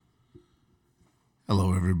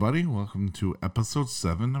Hello, everybody. Welcome to episode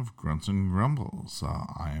 7 of Grunts and Grumbles.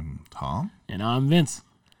 I am Tom. And I'm Vince.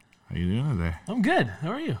 How you doing today? I'm good.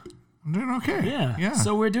 How are you? I'm doing okay. Yeah.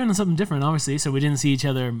 So we're doing something different, obviously. So we didn't see each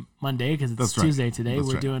other Monday because it's That's right. Tuesday today. That's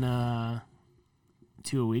we're right. doing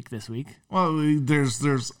 2 a week this week. Well,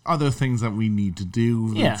 there's other things that we need to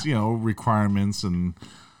do. Yeah. That's, requirements and,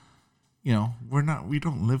 we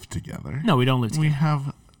don't live together. No, we don't live together. We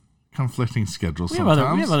have conflicting schedules We have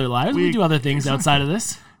sometimes. other lives. We do other things outside of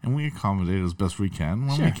this. And we accommodate as best we can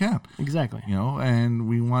when Sure. we can. Exactly. And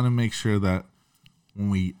we want to make sure that when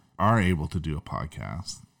we are able to do a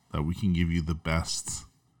podcast, that we can give you the best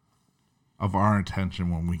of our attention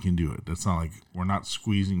when we can do it. It's not like we're not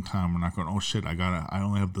squeezing time. We're not going, oh shit, I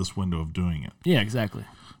only have this window of doing it. Yeah, exactly.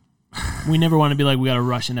 We never want to be like, we got to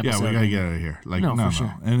rush an episode. Yeah, we got to get out of here. Like, no.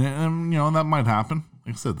 Sure. And that might happen.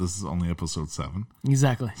 Like I said, this is only episode 7.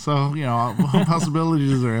 Exactly. So,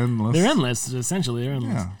 possibilities are endless. They're endless, essentially. They're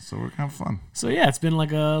endless. Yeah, so we're kind of fun. So, yeah, it's been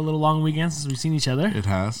like a little long weekend since we've seen each other. It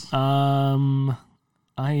has. You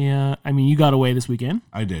got away this weekekend.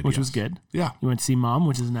 I did, Which yes. was good. Yeah. You went to see Mom,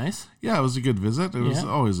 which is nice. Yeah, it was a good visit. It was Yeah.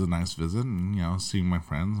 always a nice visit, and seeing my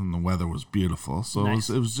friends, and the weather was beautiful. So Nice.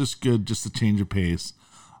 it was just good, just a change of pace.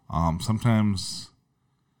 Sometimes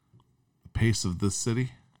the pace of this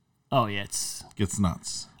city Oh, yeah, it's... gets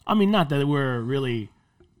nuts. not that we're really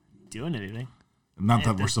doing anything. Not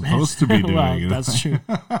that we're supposed to be doing well, it. that's true.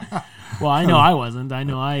 Well, I know I wasn't. I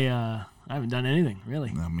know I haven't done anything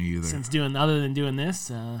really Not me either. since other than doing this.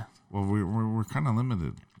 Well, we're kind of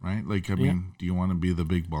limited, right? Like, I mean, do you want to be the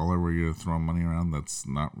big baller where you're throwing money around that's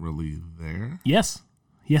not really there? Yes,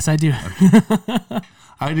 I do.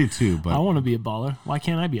 I do too, but I want to be a baller. Why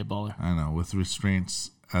can't I be a baller? I know with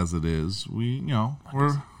restraints as it is, we're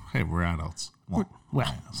adults. Well,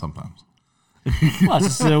 Sometimes. well,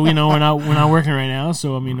 it's just, we're not working right now,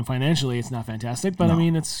 so financially it's not fantastic, but No.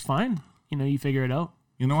 it's fine. You figure it out.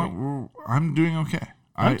 You know what? I'm doing okay.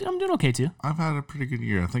 I'm doing okay too. I've had a pretty good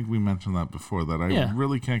year. I think we mentioned that before, that I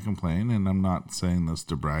really can't complain, and I'm not saying this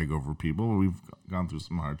to brag over people. We've gone through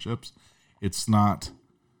some hardships. It's not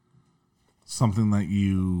something that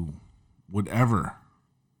you would ever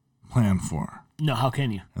plan for. No, how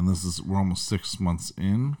can you? And we're almost 6 months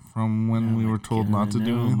in from when we were told not to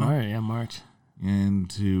do anything. March. And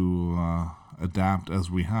to adapt as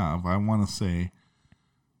we have, I want to say,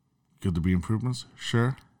 could there be improvements?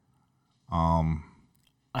 Sure.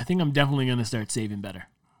 I think I'm definitely going to start saving better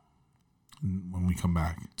When we come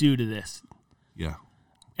back. due to this. Yeah.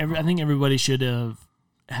 I think everybody should have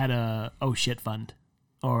had a oh shit fund,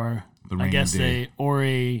 or The I rainy guess day.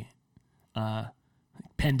 a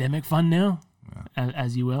pandemic fund now,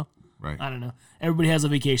 as you will. Right. I don't know. Everybody has a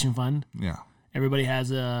vacation fund. Yeah. Everybody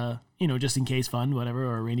has a just in case fund, whatever,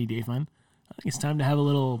 or a rainy day fund. I think it's time to have a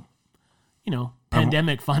little,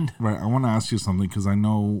 pandemic fund. Right. I want to ask you something, because I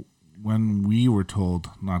know when we were told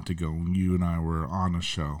not to go, you and I were on a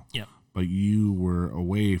show. Yep. But you were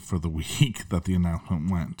away for the week that the announcement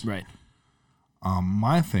went. Right.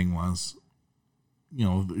 My thing was,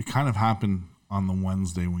 it kind of happened on the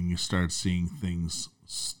Wednesday when you start seeing things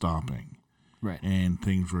stopping. Right. And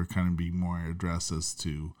things were kind of being more addressed as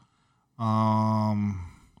to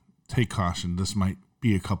take caution. This might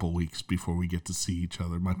be a couple weeks before we get to see each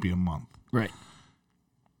other. It might be a month. Right.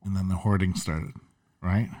 And then the hoarding started,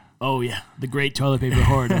 right? Oh yeah, the great toilet paper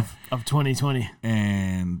hoard of 2020.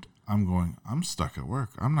 And I'm stuck at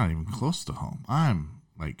work. I'm not even close to home. I'm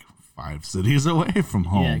like 5 cities away from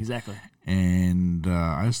home. Yeah, exactly. And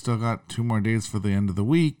I still got 2 more days for the end of the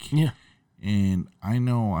week. Yeah. And I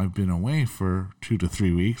know I've been away for 2 to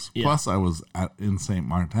 3 weeks. Yeah. Plus, I was in St.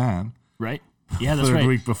 Martin. Right. Yeah, that's third right.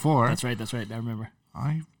 week before. That's right. I remember.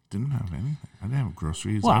 I didn't have anything. I didn't have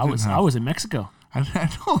groceries. Well, I was in Mexico. I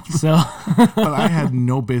know. So. But I had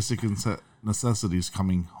no basic necessities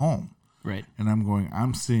coming home. Right. And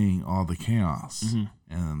I'm seeing all the chaos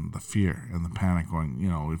and the fear and the panic going,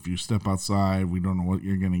 if you step outside, we don't know what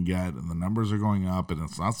you're going to get. And the numbers are going up and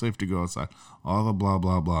it's not safe to go outside. All the blah,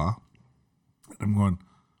 blah, blah. I'm going,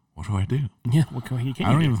 what do I do? Yeah. What can you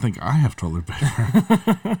I don't even think I have toilet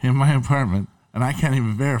paper in my apartment. And I can't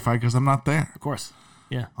even verify because I'm not there. Of course.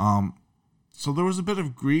 Yeah. So there was a bit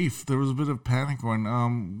of grief. There was a bit of panic going,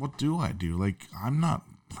 what do I do? Like, I'm not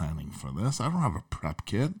planning for this. I don't have a prep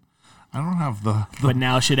kit. I don't have the but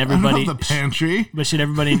now should I everybody don't have the pantry. But should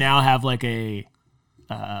everybody now have like a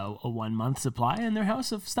 1 month supply in their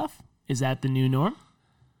house of stuff? Is that the new norm?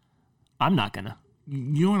 I'm not gonna.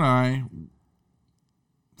 You and I,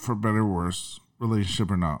 for better or worse,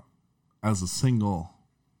 relationship or not, as a single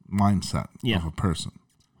mindset of a person,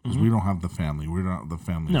 because we don't have the family. We're not the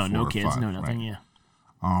family. No, of 4 no or kids, 5, no nothing. right?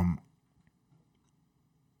 Yeah.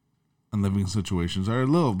 and living situations are a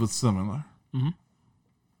little bit similar. Mm-hmm.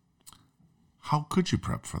 How could you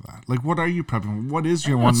prep for that? Like, what are you prepping? What is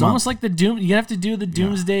your 1 month? It's almost like the doom. You have to do the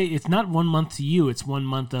doomsday. It's not 1 month to you. It's 1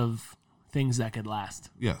 month of things that could last.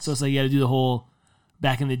 Yes. So it's like you got to do the whole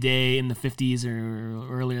back in the day in the 50s or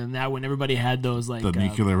earlier than that when everybody had those like the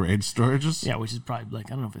nuclear age storages. Yeah, which is probably like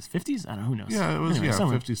I don't know if it's 50s. I don't know. Who knows? Yeah, it was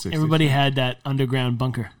 50s, 60s. Everybody had that underground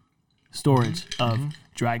bunker storage of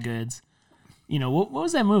dry goods. You know what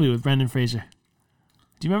was that movie with Brendan Fraser?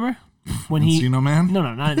 Do you remember? When Encino Man? No,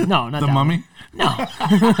 not The Mummy? No.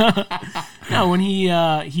 No, when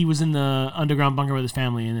he was in the underground bunker with his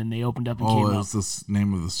family, and then they opened up and came out. Oh, it's this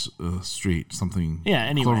name of the street, something. Yeah,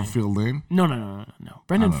 anyway. Cloverfield Lane? No.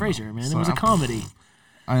 Brendan Fraser, man. It was a comedy.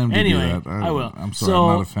 I am anyway, that. I will. I'm sorry,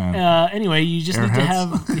 I'm not a fan. Anyway, you just need to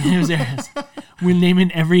have. It was Airheads. We're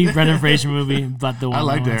naming every Brendan Fraser movie but the one. I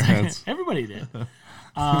liked Airheads. Everybody did.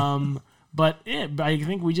 But I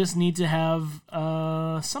think we just need to have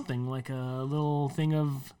something like a little thing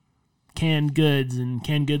of canned goods, and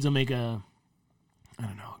canned goods will make a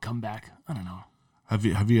comeback. I don't know. Have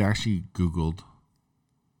you actually Googled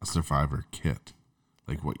a survivor kit?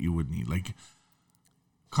 Like what you would need? Like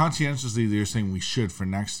conscientiously, you're saying we should for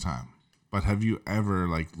next time. But have you ever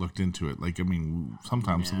like looked into it? Like, I mean,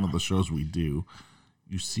 sometimes some of the shows we do,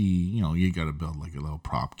 you see, you got to build like a little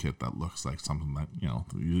prop kit that looks like something that,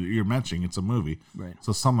 you're mentioning it's a movie. Right.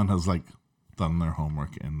 So someone has like done their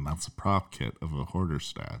homework, and that's a prop kit of a hoarder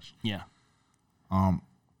stash. Yeah.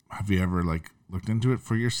 Have you ever like looked into it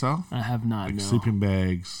for yourself? I have not. Like no. sleeping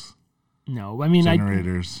bags. No, I mean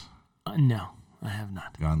generators. No, I have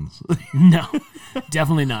not. Guns. No,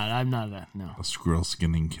 definitely not. I'm not that. No. A squirrel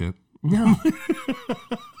skinning kit. No.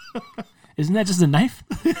 Isn't that just a knife?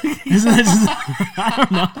 Isn't that just?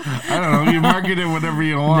 I don't know. You market it whatever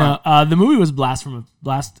you want. No, the movie was Blast from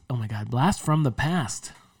the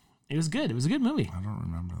Past. It was good. It was a good movie. I don't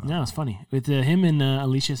remember that. No, it was funny with him and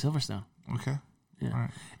Alicia Silverstone. Okay. Yeah. All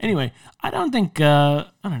right. Anyway, I don't think I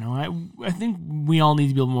don't know. I think we all need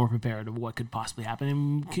to be more prepared of what could possibly happen.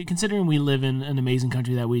 And considering we live in an amazing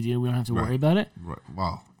country that we do, we don't have to worry about it. Right.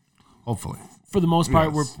 Well, hopefully. For the most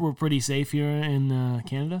part, we're pretty safe here in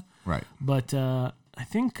Canada. Right. But I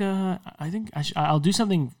think I'll do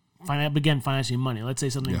something. Financially, money. Let's say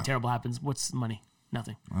something terrible happens. What's money?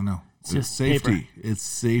 Nothing. I know. It's just safety. Paper. It's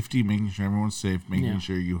safety. Making sure everyone's safe. Making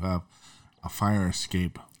sure you have a fire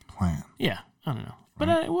escape plan. Yeah. I don't know, but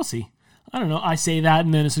we'll see. I don't know. I say that,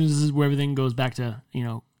 and then as soon as this is where everything goes back to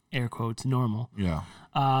air quotes normal. Yeah.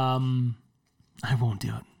 I won't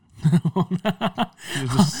do it.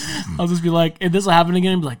 I'll just be like, if this will happen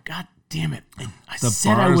again, and be like, God damn it! I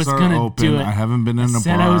said I was gonna do it. I haven't been in a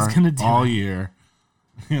bar I was gonna do all it. year.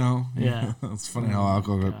 Yeah. It's funny how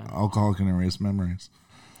alcohol can erase memories.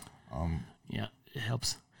 Yeah, it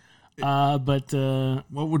helps. But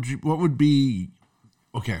what would be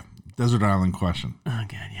okay? Desert Island question. Oh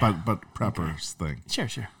God, yeah. But preppers thing.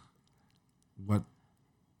 Sure. What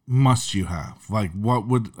must you have? Like, what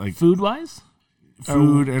would like food wise?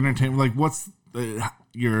 Food, entertainment. Like, what's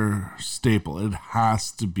your staple? It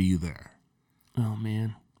has to be there. Oh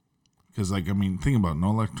man. Because like, I mean, think about it, no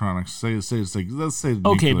electronics. Say it's like, let's say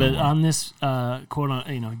okay, but on this quote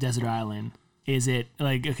on Desert Island, is it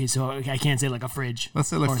like okay? So I can't say like a fridge. Let's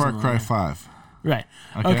say like Far Cry 5. Right.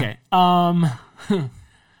 Okay.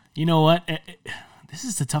 You know what? This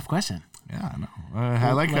is a tough question. Yeah, I know.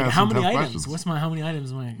 I like how many items. Questions. How many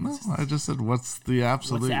items am I? No, I just said what's the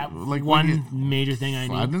absolute like one major thing I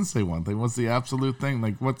need. I didn't say one thing. What's the absolute thing?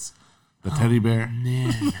 Like what's the teddy bear?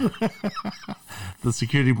 Man. The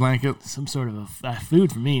security blanket. Some sort of a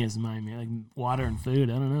food for me is like water and food.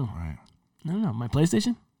 I don't know. Right. I don't know. My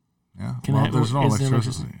PlayStation. Yeah. There's no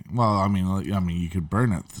electricity. Well, I mean, you could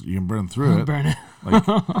burn it. You can burn through it. Burn it. Like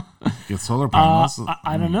get solar panels.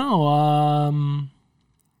 I don't know.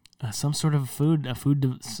 Some sort of food. I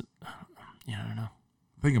don't know.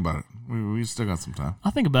 Think about it. We still got some time.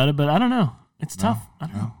 I'll think about it, but I don't know. It's tough. I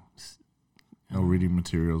don't know. No reading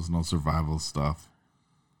materials. No survival stuff.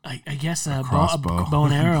 I guess a crossbow. bow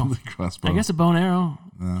and arrow. Crossbow. I guess a bow and arrow.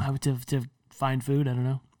 I would to find food. I don't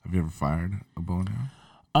know. Have you ever fired a bow and arrow?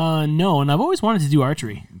 No, and I've always wanted to do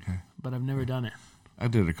archery. Okay. But I've never done it. I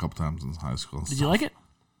did it a couple times in high school. Did you like it?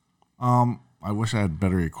 I wish I had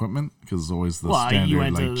better equipment because it's always the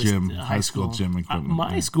standard like gym, high school gym equipment.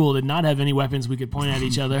 My school did not have any weapons we could point at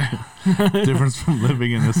each other. Difference from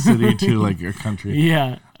living in a city to like your country.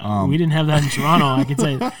 Yeah, we didn't have that in Toronto. I can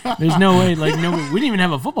tell you, there's no way. Like we didn't even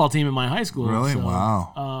have a football team in my high school. Really? So,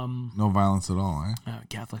 wow. No violence at all, eh?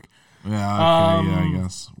 Catholic. Yeah. Okay. Yeah. I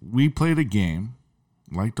guess we played a game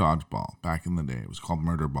like dodgeball back in the day. It was called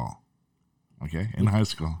Murder Ball. Okay, in high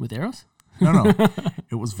school. With arrows? No.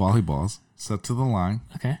 It was volleyballs set to the line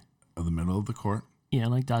Okay. of the middle of the court. Yeah,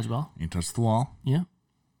 like dodgeball. You touch the wall. Yeah.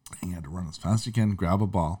 And you had to run as fast as you can, grab a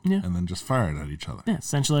ball, and then just fire it at each other. Yeah,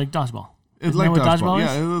 essentially like dodgeball. It's like dodgeball.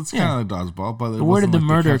 Yeah, it's kind of like dodgeball. But where did the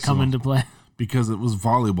murder come into play? Because it was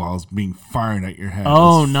volleyballs being fired at your head.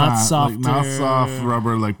 Oh, not soft. Like, not soft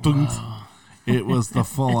rubber, like it was the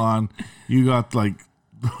full on. You got like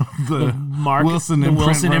the mark, Wilson the imprint,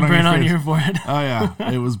 Wilson imprint on your forehead. Oh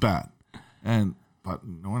yeah, it was bad. But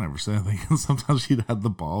no one ever said anything. And sometimes you'd had the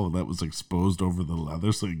ball that was exposed over the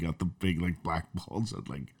leather, so you got the big like black balls that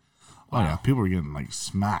like. Oh yeah, people were getting like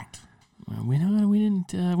smacked. We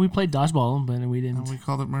didn't. We played dodgeball, but we didn't. And we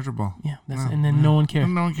called it murder ball. Yeah, and then no one cared.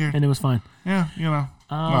 And no one cared, and it was fine. Yeah, you know.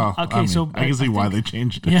 Okay, so I can see why they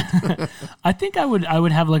changed it. Yeah, I think I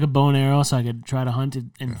would have like a bow and arrow so I could try to hunt it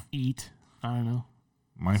and eat. I don't know.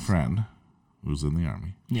 My friend, who's in the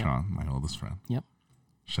army, Sean, my oldest friend. Yep.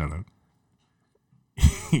 Shout out.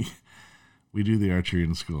 We do the archery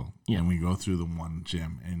in school, and we go through the one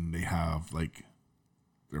gym, and they have like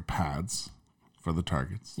their pads for the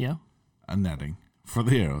targets. Yeah. A netting for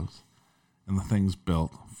the arrows, and the thing's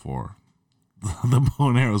built for the bow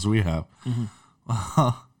and arrows we have. Mm-hmm.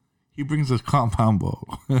 He brings his compound bow.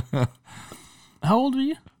 How old were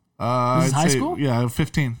you? This is high school? Yeah,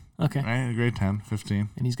 15. Okay. Right, grade 10, 15.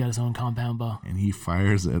 And he's got his own compound bow. And he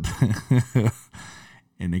fires it,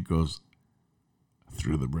 and it goes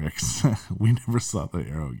through the bricks. We never saw the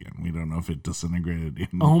arrow again. We don't know if it disintegrated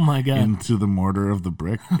into the mortar of the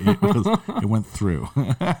brick. It went through.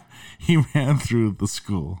 He ran through the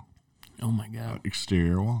school. Oh my god!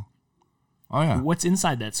 Exterior wall. Oh yeah. What's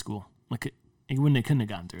inside that school? Like it couldn't have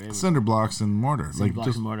gotten through. Cinder blocks and mortar. Just like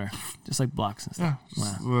blocks and stuff.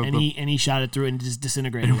 Yeah. Wow. And he shot it through and just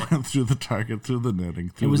disintegrated. It went through the target, through the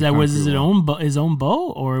netting. Was his own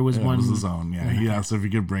bow, or it was one? It was his own. Yeah. He asked if he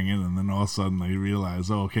could bring it, and then all of a sudden they realized,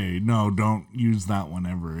 don't use that one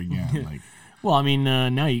ever again. Like, well, I mean,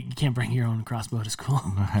 now you can't bring your own crossbow to school.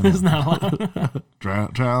 It's not allowed.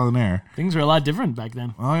 Trial and error. Things were a lot different back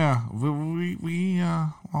then. Oh yeah, we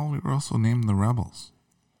were also named the Rebels.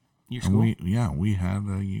 Your school? We had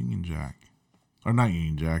a Union Jack. Or not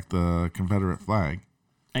Union Jack, the Confederate flag.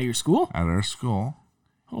 At your school? At our school.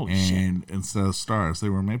 Holy shit. And instead of stars, they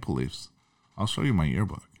were maple leaves. I'll show you my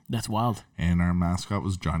yearbook. That's wild. And our mascot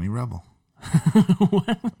was Johnny Rebel.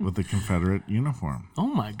 With the Confederate uniform. Oh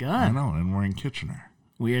my god. I know, and we're in Kitchener.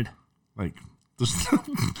 Weird. Like,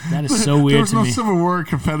 that is so weird to me. There was no Civil War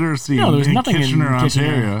Confederacy in nothing Kitchener, in Kitchener,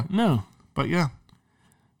 Ontario. No. But yeah.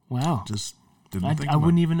 Wow. Just didn't think I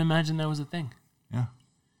wouldn't even imagine that was a thing. Yeah.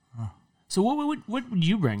 So what would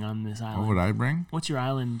you bring on this island? What would I bring? What's your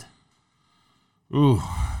island? Ooh.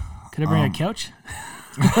 Could I bring a couch?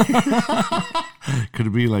 Could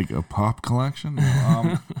it be like a pop collection?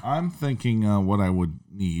 I'm thinking what I would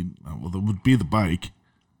need. It would be the bike.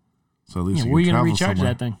 So at least where are you going to recharge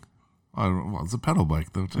somewhere. that thing? Well, it's a pedal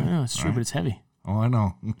bike though too. Yeah, it's true, but it's heavy. Oh, I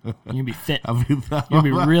know. You're gonna be fit. You'll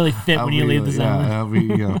be really fit when you leave this island. I'll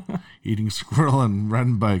be eating squirrel and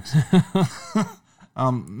riding bikes.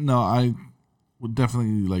 No, I would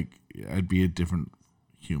definitely I'd be a different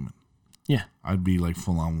human. Yeah, I'd be like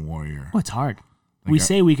full on warrior. Oh, it's hard. We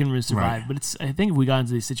say we can survive, but I think if we got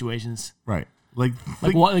into these situations, right? Like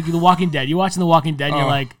The Walking Dead. You're watching The Walking Dead, and you're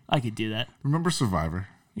like, I could do that. Remember Survivor?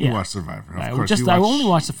 You watched Survivor, of course. I only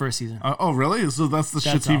watched the first season. Oh, really? So that's the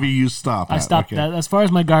shit TV you stop at. I stopped that. As far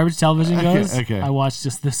as my garbage television goes, okay. I watched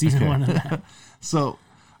just the season one of that. So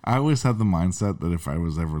I always had the mindset that if I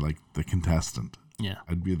was ever like the contestant, yeah,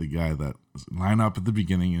 I'd be the guy that line up at the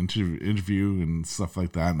beginning, interview and stuff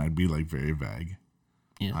like that, and I'd be like very vague.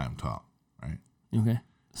 Yeah, I am top, right? Okay.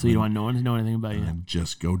 So you don't want no one to know anything about you. And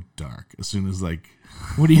just go dark as soon as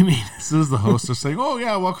What do you mean? As soon as the hosts are saying, "Oh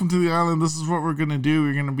yeah, welcome to the island. This is what we're gonna do.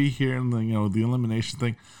 We're gonna be here," and the elimination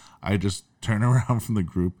thing, I just turn around from the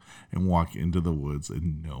group and walk into the woods,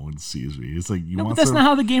 and no one sees me. It's like but that's not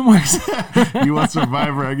how the game works. You want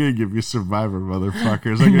Survivor? I'm gonna give you Survivor,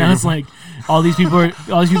 motherfuckers. Now it's like all these people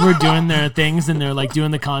are doing their things, and they're like doing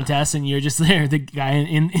the contest, and you're just there, the guy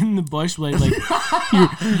in the bush, like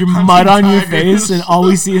your mud on your face, and all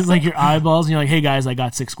we see is like your eyeballs, and you're like, "Hey guys, I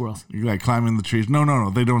got 6 squirrels." You're like climbing the trees. No,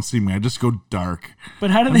 they don't see me. I just go dark. But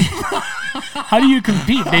how do they? How do you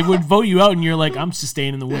compete? They would vote you out, and you're like, "I'm just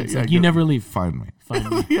staying in the woods." You never leave. Find me.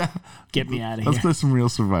 Yeah. Get me out of here. Let's play some real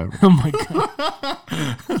Survivor. Oh my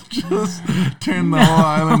god. Just turn the whole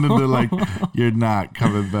island into you're not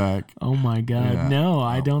coming back. Oh my god. Yeah. No,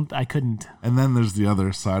 I couldn't. And then there's the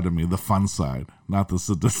other side of me, the fun side, not the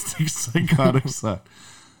sadistic, psychotic side.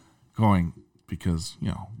 Going, because,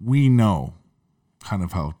 we know kind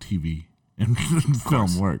of how TV in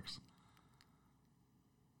film works.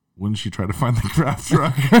 Wouldn't she try to find the craft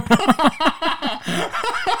truck?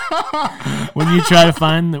 When you try to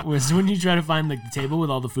find the table with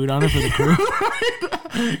all the food on it for the crew.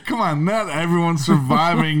 Come on, not everyone's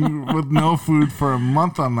surviving with no food for a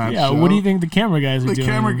month on that show. Yeah, what do you think the camera guys are doing? The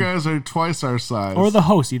camera guys are twice our size. Or the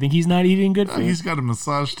host. You think he's not eating good food? He's got a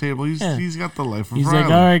massage table. He's got the life of He's Riley.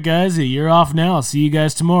 like, all right, guys, you're off now. I'll see you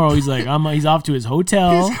guys tomorrow. He's like, he's off to his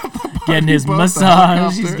hotel, getting his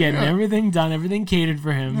massage. He's getting everything done, everything catered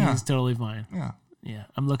for him. Yeah. He's totally fine. Yeah.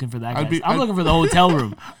 I'm looking for that guy. I'm looking for the hotel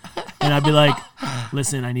room. And I'd be like,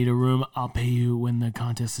 listen, I need a room. I'll pay you when the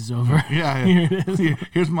contest is over. Yeah. Here it is.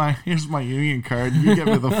 Here's my union card. You get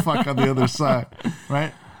me the fuck on the other side.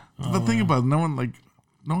 Right? But think about it. No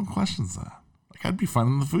one questions that. Like, I'd be fine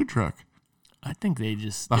in the food truck. I think they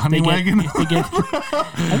just... The honey wagon? I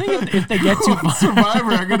think if they get too far...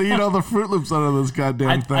 Survivor, I'm going to eat all the Fruit Loops out of this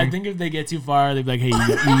goddamn thing. I think if they get too far, they'd be like, hey,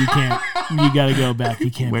 you can't... You got to go back.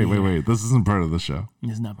 You can't Wait. This isn't part of the show.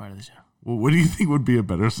 This is not part of the show. Well, what do you think would be a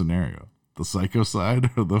better scenario? The psycho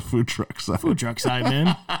side or the food truck side? Food truck side,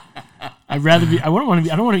 man. I'd rather be... I don't want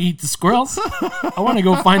to eat the squirrels. I want to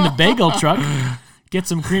go find the bagel truck, get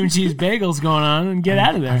some cream cheese bagels going on, and get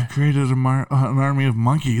out of there. I've created an army of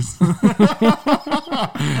monkeys. I've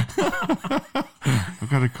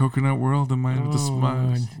got a coconut world in my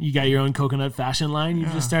despise. You got your own coconut fashion line you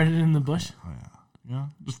just started in the bush? Oh, yeah.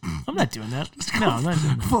 I'm not doing that. No, I'm not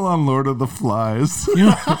doing that. Full on Lord of the Flies. You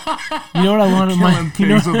know what I want on Killing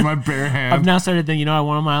pigs with my bare hand. I've now started thinking, what I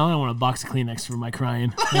want on my island? I want a box of Kleenex for my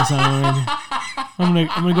crying. That's all I want to do.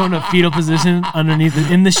 I'm gonna go into a fetal position underneath it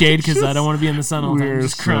in the shade because I don't want to be in the sun all the time.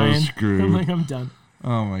 Just crying. Screwed. I'm like, I'm done.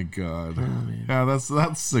 Oh my god. Yeah, that's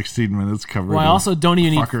 16 minutes covered. Well, I also don't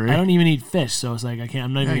even fuckery. eat. I don't even eat fish, so it's like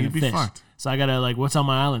I'm not even you'd gonna be fish. fucked. So I gotta what's on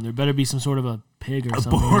my island? There better be some sort of a pig or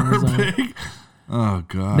something. Boar pig. Oh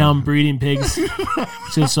god. Now I'm breeding pigs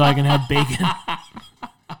just so I can have bacon.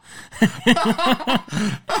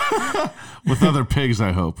 With other pigs,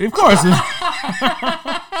 I hope. Of course.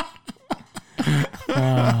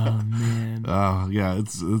 Oh man. Oh yeah,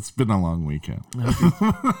 it's been a long weekend.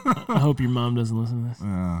 I hope your mom doesn't listen to this.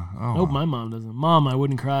 I hope my mom doesn't. Mom, I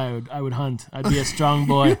wouldn't cry. I would hunt. I'd be a strong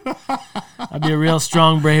boy. I'd be a real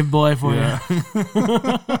strong, brave boy for you.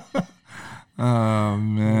 Oh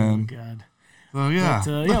man. Oh god. So yeah.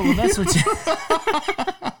 But, well, that's what you.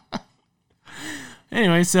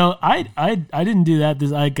 Anyway, so I didn't do that.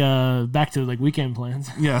 This back to weekend plans.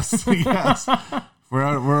 Yes. We're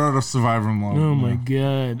out of survivor mode. Oh my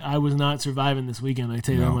god, I was not surviving this weekend. I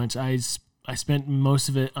tell you that much. I spent most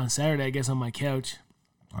of it on Saturday, I guess, on my couch.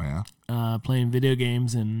 Oh yeah. Playing video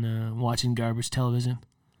games and watching garbage television.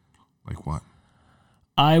 Like what?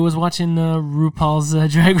 I was watching RuPaul's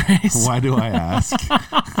Drag Race. Why do I ask?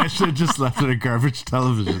 I should have just left it at garbage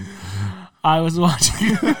television. I was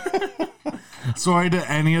watching. Sorry to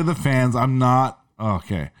any of the fans. I'm not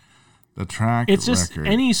okay. The track it's just record.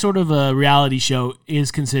 Any sort of a reality show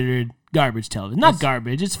is considered garbage television. Not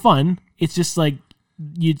garbage. It's fun. It's just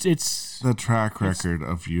it's the track record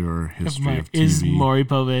of your history of TV. Is Maury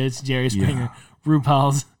Povich, Jerry Springer,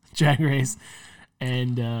 RuPaul's Drag Race,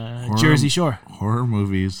 and Jersey Shore. Horror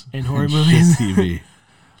movies. And horror movies. TV.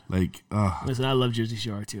 Listen, I love Jersey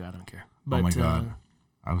Shore too. I don't care. But, oh my God.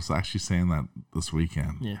 I was actually saying that this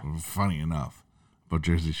weekend. Yeah. Funny enough. About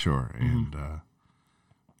Jersey Shore. And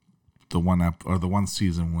the one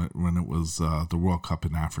season when it was the World Cup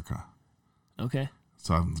in Africa. Okay.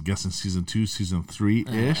 So I'm guessing season 2, season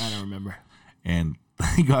 3-ish. I don't remember. And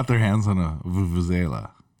they got their hands on a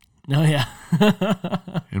vuvuzela. Oh, yeah.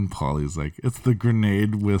 And Paulie's like, it's the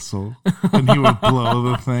grenade whistle. And he would blow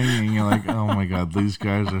the thing. And you're like, oh my God, these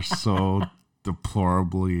guys are so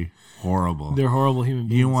deplorably horrible. They're horrible human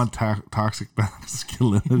beings. You want toxic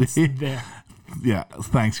masculinity? There. Yeah,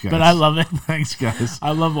 thanks, guys. But I love it. Thanks, guys.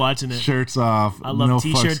 I love watching it. Shirts off. I love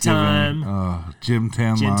T-shirt time. Gym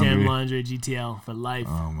tan laundry, GTL for life.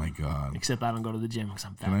 Oh, my God. Except I don't go to the gym because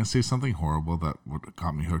I'm fat. Can I say something horrible that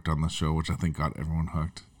got me hooked on the show, which I think got everyone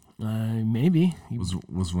hooked? Maybe.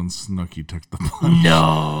 Was when Snooki took the punch. No.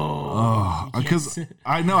 Oh, because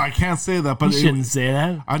I know I can't say that, but you shouldn't say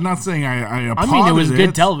that. I'm not saying I applauded I mean, it was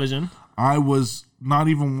good television. I was not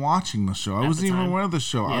even watching the show. I wasn't even aware of the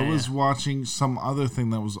show. Yeah, I was watching some other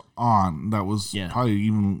thing that was on that was probably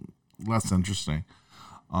even less interesting.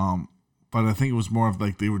 But I think it was more of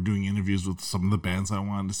they were doing interviews with some of the bands I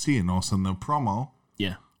wanted to see, and all of a sudden the promo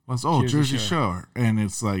was Jersey Shore, and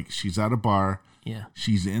it's like she's at a bar. Yeah,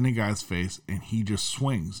 she's in a guy's face, and he just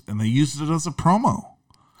swings, and they used it as a promo.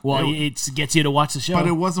 Well, it gets you to watch the show, but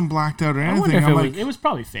it wasn't blacked out or anything. I wonder if it was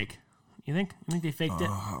probably fake. You think? You think they faked it?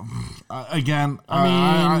 Again,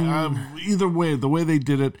 either way, the way they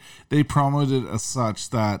did it, they promoted it as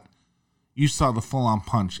such that you saw the full-on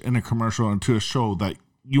punch in a commercial into a show that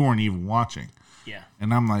you weren't even watching. Yeah.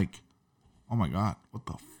 And I'm like, oh my God, what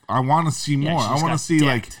the I want to see more. I want to see,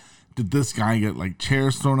 like, did this guy get, like,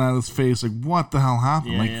 chairs thrown at his face? Like, what the hell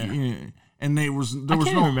happened? And I can't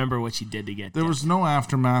even remember what she did to get there was no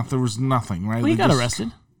aftermath. There was nothing, right? Well, he got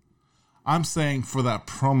arrested. I'm saying for that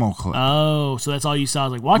promo clip. Oh, so that's all you saw.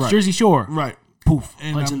 Like, watch Jersey Shore. Right. Poof.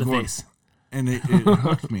 Punch in the face. And it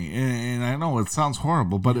hooked me. And I know it sounds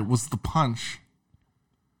horrible, but it was the punch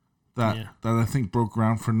that I think broke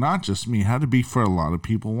ground for not just me. It had to be for a lot of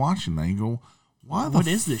people watching that. You go, what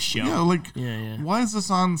is this show? Yeah, why is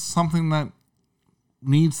this on something that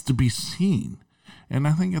needs to be seen? And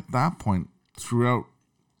I think at that point, throughout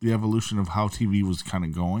the evolution of how TV was kind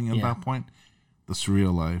of going at that point, The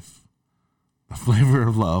Surreal Life, The Flavor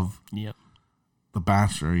of Love, The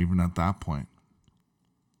Bachelor, even at that point,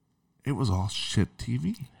 it was all shit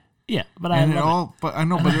TV. Yeah, but it all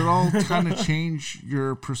kind of changed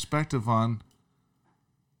your perspective on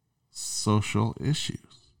social issues.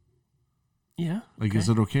 Yeah. Like, is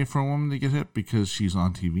it okay for a woman to get hit because she's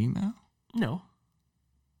on TV now?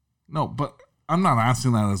 No, but I'm not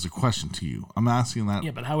asking that as a question to you. I'm asking that.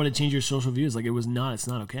 Yeah, but how would it change your social views? Like, it's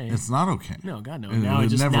not okay. It's not okay. No, God, no. And now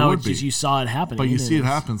it's just you saw it happening. But you see it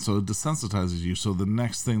happen, so it desensitizes you. So the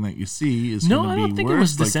next thing that you see is going to be worse. No, I don't think it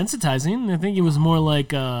was desensitizing. I think it was more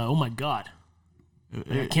like, oh my God.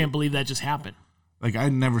 I can't believe that just happened. Like,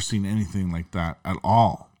 I'd never seen anything like that at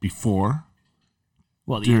all before.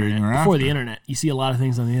 Well, before the internet. You see a lot of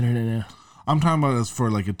things on the internet now. I'm talking about as for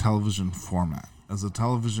like a television format. As a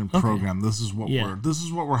television program, this is what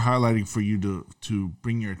we're highlighting for you to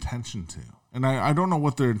bring your attention to. And I don't know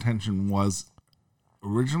what their intention was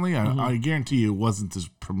originally. I guarantee you it wasn't to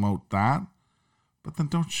promote that, but then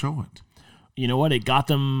don't show it. You know what? It got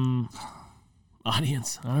them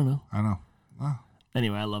audience. I don't know. I know.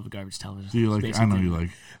 Anyway, I love garbage television. Do you like? I know you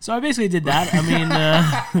like. So I basically did that. I mean,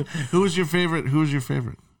 who was your favorite?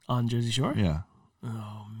 On Jersey Shore? Yeah.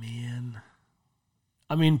 Oh man.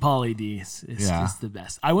 I mean, Pauly D is just the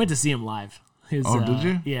best. I went to see him live. Did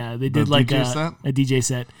you? Yeah, they did like a DJ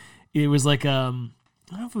set. It was like I don't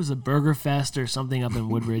know if it was a Burger Fest or something up in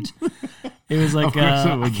Woodbridge. It was like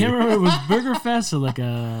I can't remember if it was Burger Fest or like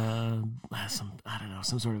some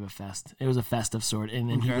sort of a fest. It was a fest of sort, and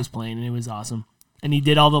then he was playing, and it was awesome. And he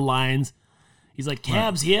did all the lines. He's like,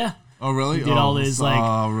 "Cabs here." Oh really? He did all his like.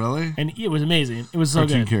 Oh really? And it was amazing. It was so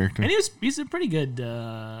good. Character. And he's a pretty good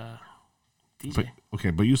DJ.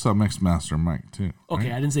 But you saw Mixmaster Mike too. Okay,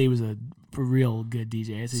 right? I didn't say he was a real good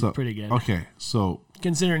DJ. I said he's pretty good. Okay, so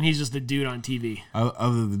considering he's just a dude on TV.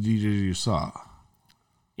 Other than the DJs you saw,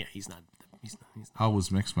 yeah, he's not. How was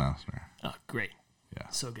Mixmaster? Oh, great. Yeah,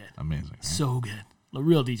 so good. Amazing. Right? So good. A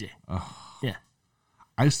real DJ. Yeah.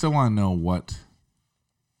 I still want to know what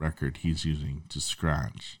record he's using to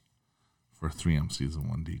scratch for 3M Season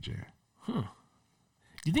 1 DJ. Do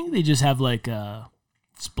you think they just have like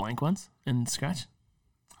blank ones and scratch?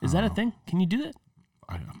 Is that a thing? Can you do that?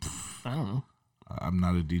 I don't know. I'm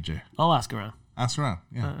not a DJ. I'll ask around. Ask around,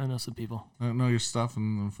 yeah. I know some people. Know your stuff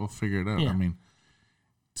and we'll figure it out. Yeah. I mean,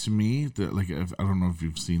 to me, I don't know if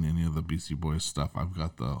you've seen any of the Beastie Boys stuff. I've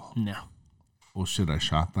got the... No. Oh shit, I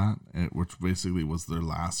shot that, which basically was their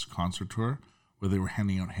last concert tour where they were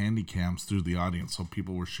handing out handy cams through the audience, so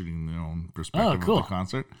people were shooting their own perspective of the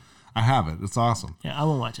concert. I have it. It's awesome. Yeah, I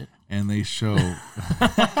won't watch it. And they show...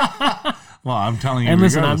 Well, I'm telling you. And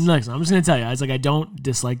listen, I'm just going to tell you. It's like I don't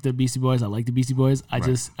dislike the Beastie Boys. I like the Beastie Boys.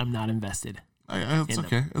 I'm not invested. It's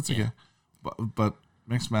okay. It's okay. But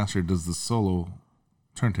Mixmaster does the solo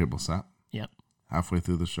turntable set. Yep. Halfway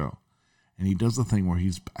through the show. And he does the thing where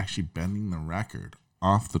he's actually bending the record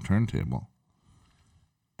off the turntable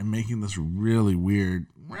and making this really weird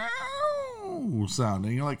sound.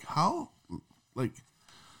 And you're like, how? Like,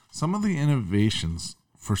 some of the innovations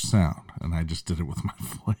for sound, and I just did it with my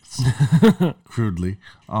voice, crudely.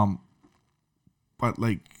 But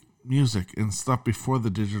like music and stuff before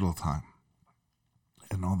the digital time,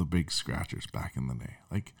 and all the big scratchers back in the day,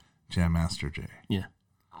 like Jam Master Jay. Yeah.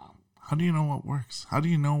 How do you know what works? How do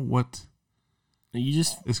you know what? You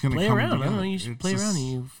just come play around. Together? I don't know. You just play around.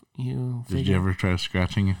 And you. Did you ever try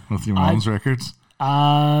scratching with your mom's records?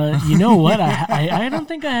 You know what? I don't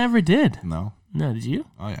think I ever did. No. No, did you?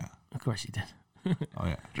 Oh yeah. Of course you did. Oh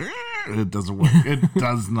yeah. It doesn't work. It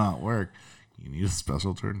does not work. You need a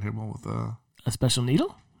special turntable with a special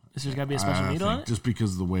needle. Is there got to be a special needle on it? Just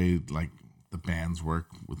because of the way like the bands work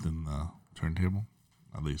within the turntable,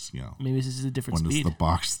 At least, Maybe this is a different when speed. it's the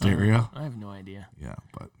box stereo. I have no idea. Yeah,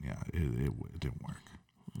 but it didn't work.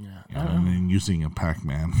 Yeah. And then using a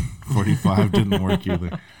Pac-Man 45 didn't work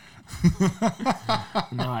either.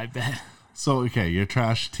 No, I bet. So, okay, your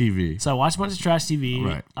trash TV. So I watched a bunch of trash TV.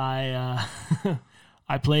 Right.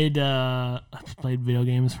 I played video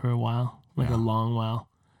games for a while, a long while.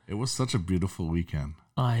 It was such a beautiful weekend.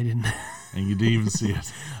 I didn't. And you didn't even see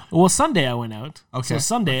it. Well, Sunday I went out. Okay. So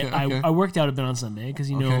Sunday, Okay. I worked out a bit on Sunday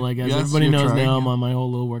because, as everybody you're knows trying, now, I'm on my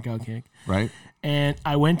whole little workout kick. Right. And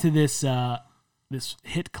I went to this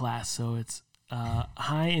HIIT class. So it's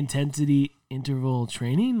high intensity interval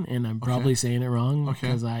training. And I'm probably saying it wrong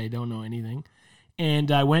because I don't know anything.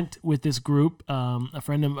 And I went with this group. A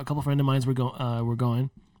couple friends of mine were going.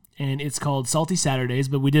 And it's called Salty Saturdays,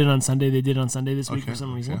 but we did it on Sunday. They did it on Sunday this week for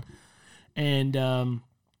some reason. And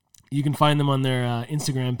you can find them on their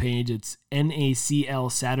Instagram page. It's NACL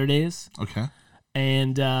Saturdays. Okay.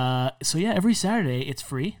 And every Saturday it's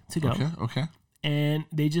free to go. Okay. And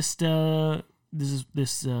they just it's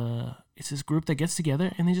this group that gets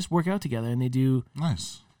together and they just work out together and they do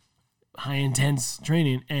high intense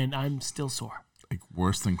training. And I'm still sore. Like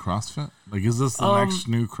worse than CrossFit? Like, is this the next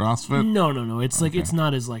new CrossFit? No. It's like it's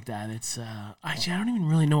not as like that. It's I don't even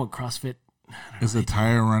really know what CrossFit. Is it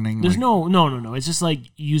tire running? There's no. It's just like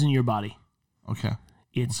using your body. Okay.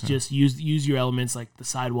 It's just use your elements like the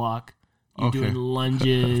sidewalk. You're doing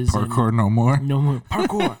lunges. Parkour no more? No more.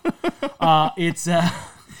 Parkour.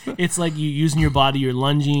 It's like you using your body, you're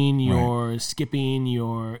lunging, you're skipping,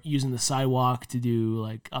 you're using the sidewalk to do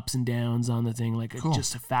like ups and downs on the thing, like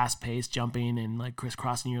just a fast pace jumping and like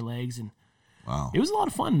crisscrossing your legs. And it was a lot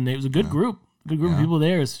of fun. It was a good group. Good group of people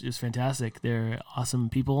there. It was fantastic. They're awesome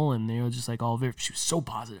people, and they were just like all very. She was so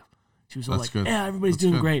positive. She was so good. Yeah, everybody's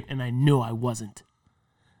doing great, and I knew I wasn't.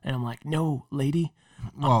 And I'm like, no, lady,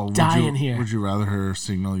 I'm dying here. Would you rather her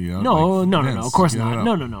signal you out? No. Of course not.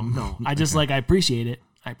 No. I just I appreciate it.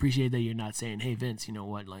 I appreciate that you're not saying, hey Vince, you know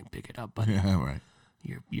what, like pick it up, but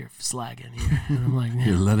you're slagging here. And I'm like,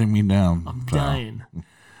 you're letting me down. I'm dying.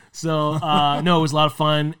 So no, it was a lot of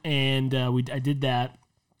fun, and I did that.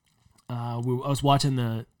 I was watching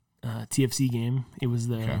the TFC game. It was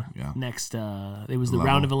the next. It was the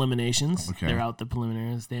round of eliminations. Okay. They're out the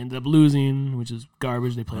preliminaries. They ended up losing, which is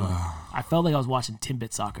garbage. They played. I felt like I was watching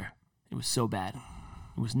Timbit soccer. It was so bad.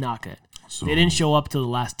 It was not good. So, they didn't show up till the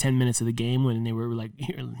last 10 minutes of the game when they were like,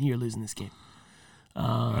 "You're losing this game."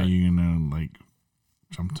 Are you gonna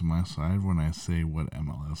jump to my side when I say what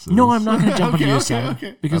MLS is? No, I'm not going to jump on your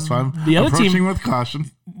side because the other team with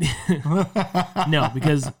caution. No,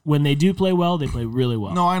 because when they do play well, they play really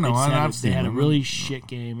well. No, I know. They had a really shit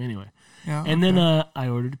game anyway. Yeah. And then I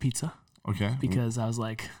ordered a pizza. Okay. Because I was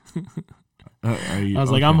like,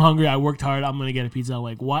 I'm hungry. I worked hard. I'm going to get a pizza. I'm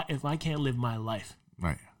like, what if I can't live my life?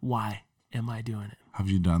 Right. Why am I doing it? Have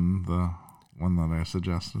you done the one that I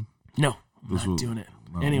suggested? No, I'm not doing it.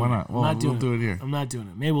 No, anyway, why not? Well, we'll do it here. I'm not doing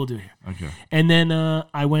it. Maybe we'll do it here. Okay. And then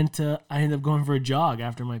I ended up going for a jog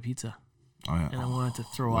after my pizza. Oh, yeah. And I wanted to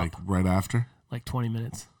throw up. Like right after? Like 20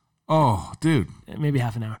 minutes. Oh, dude. Maybe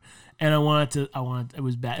half an hour. And it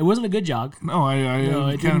was bad. It wasn't a good jog. No,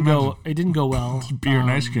 it didn't go well. Beer and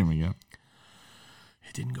ice cream again.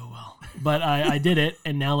 It didn't go well. But I did it,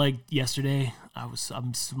 and now like yesterday,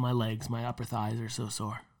 my legs, my upper thighs are so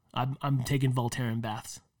sore. I'm taking Voltaren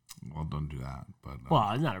baths. Well, don't do that. But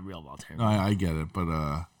it's not a real Voltaren. No, I get it, but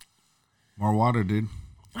more water, dude.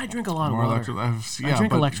 I drink a lot of water. I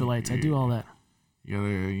drink electrolytes. I do all that. You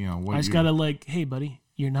gotta, I just gotta hey, buddy,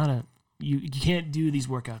 you're not you can't do these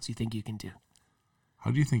workouts you think you can do.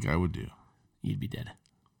 How do you think I would do? You'd be dead.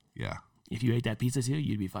 Yeah. If you ate that pizza too,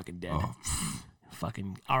 you'd be fucking dead. Oh.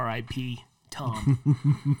 Fucking R.I.P.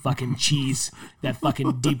 Tom. Fucking cheese. That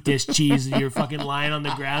fucking deep dish cheese. You're fucking lying on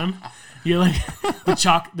the ground. You're like the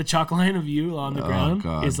chalk line of you on the ground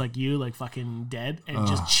is like you like fucking dead and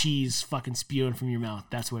just cheese fucking spewing from your mouth.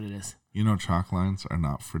 That's what it is. Chalk lines are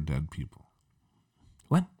not for dead people.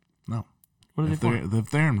 What? No. What are they for?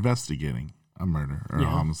 If they're investigating a murder or a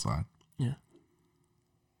homicide. Yeah.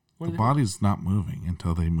 The body's not moving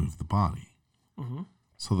until they move the body. Mm-hmm.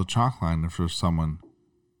 So the chalk line is for someone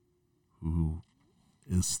who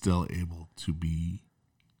is still able to be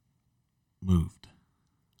moved.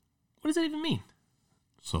 What does that even mean?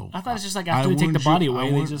 So I thought it's just like after they take the body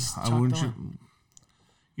away, they just chalk on.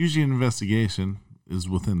 Usually an investigation is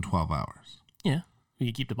within 12 hours. Yeah.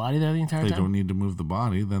 You keep the body there the entire time? If they don't need to move the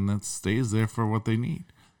body, then that stays there for what they need.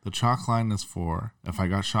 The chalk line is for if I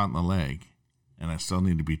got shot in the leg and I still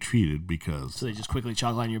need to be treated because... So they just quickly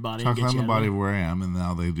chalk line your body? Chalk line the body where I am, and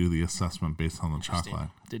now they do the assessment based on the chalk line.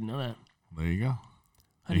 Didn't know that. There you go.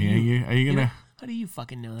 Are you gonna? How do you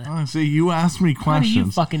fucking know that? Oh, see, you ask me questions. How do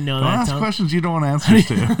you fucking know Don't that, ask Tom? questions you don't want answers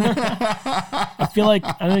to. I feel like,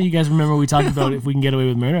 I don't know if you guys remember we talked about if we can get away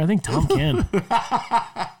with murder. I think Tom can.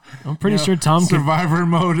 I'm pretty sure Tom can. Survivor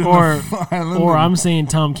mode in Or the island. Or I'm saying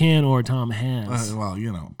Tom can or Tom has. Well,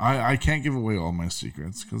 I can't give away all my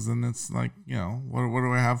secrets because then it's like, what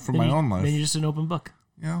do I have for my own life? Then you're just an open book.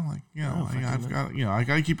 I've got, I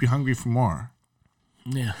got to keep you hungry for more.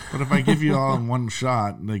 Yeah. But if I give you all in one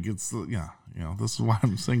shot, like it's, this is why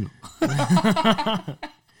I'm single.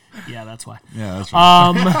 Yeah, that's why. Yeah, that's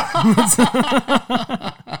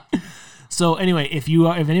right. So anyway, if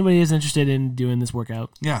anybody is interested in doing this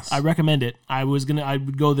workout, yes, I recommend it. I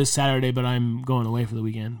would go this Saturday, but I'm going away for the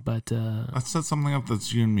weekend. But let's set something up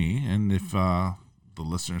that's you and me, and if the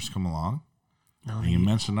listeners come along, and you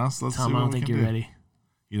mention us, let's Tom, see what I don't we think can you're do. ready.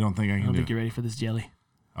 You don't think I can I don't do think you're ready for this jelly.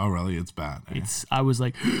 Oh, really? It's bad. Eh? I was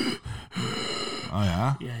like, oh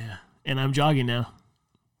yeah, yeah, and I'm jogging now.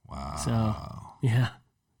 Wow. So yeah,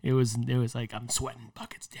 it was like I'm sweating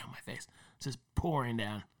buckets down my face. It's just pouring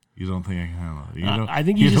down. You don't think I can handle it? I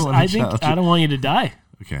think I don't want you to die.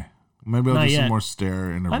 Okay, maybe I'll do some more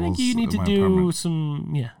stair intervals. I think you need to do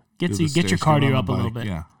some. Yeah, get your cardio up a little bit.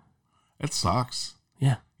 Yeah, it sucks.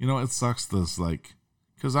 Yeah, it sucks. This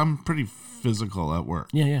because I'm pretty physical at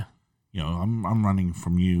work. Yeah. I'm running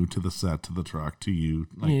from you to the set to the truck to you.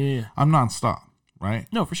 Yeah. I'm nonstop, right?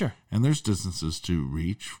 No, for sure. And there's distances to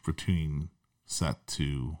reach between set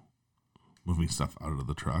to moving stuff out of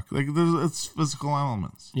the truck. It's physical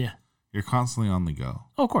elements. Yeah. You're constantly on the go.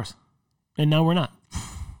 Oh, of course. And now we're not.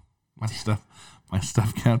 my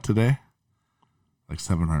stuff count today, like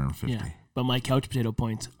 750. Yeah. But my couch potato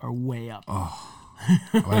points are way up. Oh.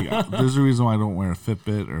 There's a reason why I don't wear a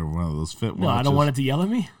Fitbit or one of those Fit watches. No, I don't want it to yell at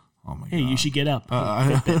me. Oh my God. Hey, you should get up.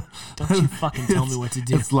 Don't you fucking tell me what to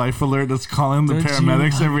do. It's Life Alert. It's calling the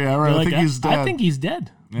paramedics every hour. I think he's dead. I think he's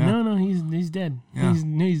dead. Yeah. No, he's dead. Yeah.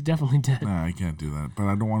 He's definitely dead. No, I can't do that. But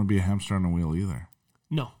I don't want to be a hamster on a wheel either.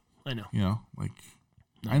 No, I know. No.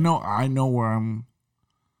 I know where I'm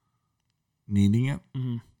needing it.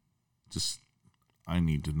 Mm-hmm. Just I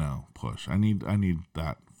need to know. Push. I need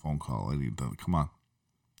that phone call. I need that. Come on.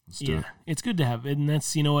 Let's do it. It's good to have, and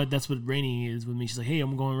that's that's what Rainey is with me. She's like, "Hey,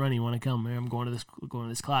 I'm going running. You want to come? I'm going to this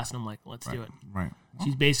class," and I'm like, "Let's do it." Right. Well,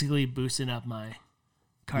 she's basically boosting up my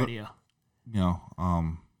cardio.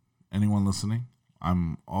 Anyone listening,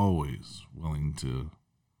 I'm always willing to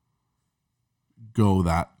go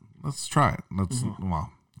that. Let's try it. Let's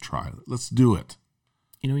try it. Let's do it.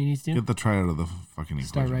 You know what you need to do? Get the try out of the fucking equation.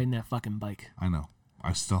 Start riding that fucking bike. I know.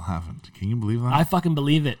 I still haven't. Can you believe that? I fucking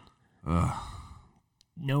believe it. Ugh.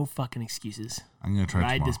 No fucking excuses. I'm gonna try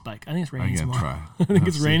ride tomorrow. this bike. I think it's raining tomorrow. Try. I think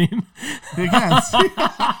it's raining.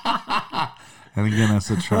 And again, I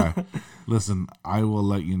said try. Listen, I will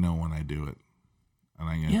let you know when I do it, and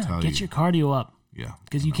I'm gonna tell you. Get your cardio up. Yeah,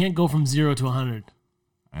 because you can't go from 0 to 100.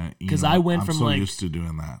 Because I went from I'm so used to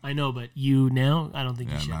doing that. I know, but you now, I don't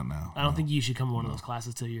think you should. Not now. I don't think you should come to one of those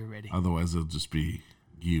classes till you're ready. Otherwise, it'll just be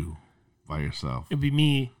you by yourself. It'd be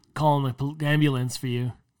me calling the ambulance for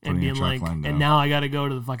you and being like, and now I got to go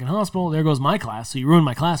to the fucking hospital. There goes my class. So you ruined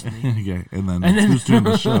my class for me. Okay, and then who's doing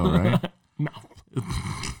the show, right? No.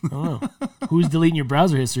 I don't know. Who's deleting your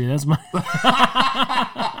browser history? That's my.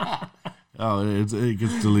 Oh, it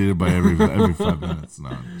gets deleted by every 5 minutes. No,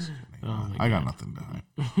 I'm just kidding. I got nothing to hide.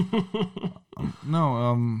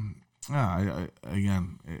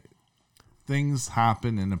 Things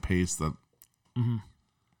happen in a pace that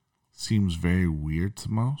seems very weird to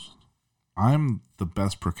most. I'm the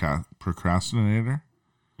best procrastinator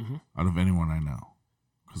out of anyone I know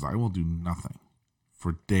because I will do nothing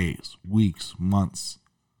for days, weeks, months.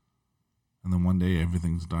 And then one day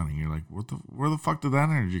everything's done, and you're like, where the fuck did that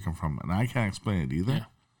energy come from? And I can't explain it either. Yeah.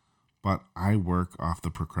 But I work off the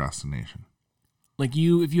procrastination. Like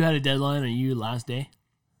if you had a deadline, are you last day?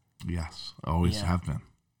 Yes, always have been.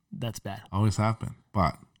 That's bad. Always have been.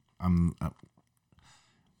 But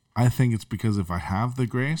I think it's because if I have the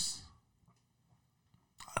grace,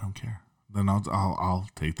 I don't care. Then I'll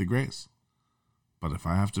take the grace. But if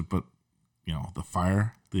I have to put, the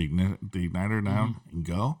fire, the igniter down and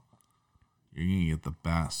go, you're going to get the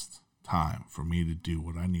best time for me to do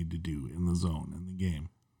what I need to do in the zone, in the game.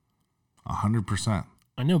 100%.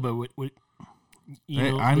 I know, but what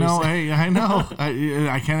I know.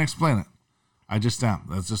 I can't explain it. I just am.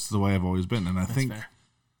 That's just the way I've always been. And I think,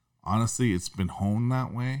 honestly, it's been honed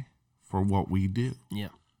that way for what we do. Yeah.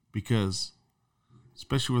 Because,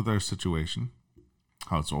 especially with our situation,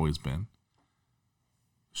 how it's always been,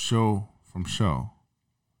 show from show,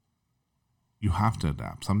 you have to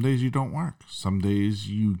adapt. Some days you don't work. Some days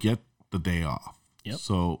you get the day off. Yep.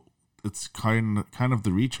 So it's kind of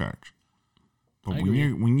the recharge. But I when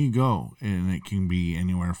agree. when you go, and it can be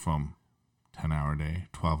anywhere from 10-hour day,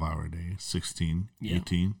 12-hour day, 16,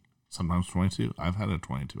 18, sometimes 22. I've had a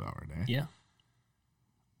 22-hour day. Yeah.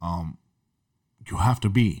 You have to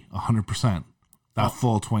be 100% that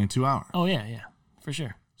full 22 hours. Oh, yeah, for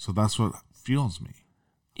sure. So that's what fuels me.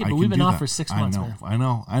 Yeah, but we've been off for 6 months, man. I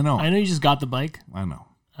know. I know you just got the bike. I know.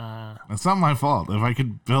 That's not my fault. If I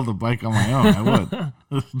could build a bike on my own, I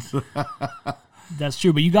would. That's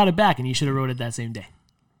true, but you got it back, and you should have rode it that same day.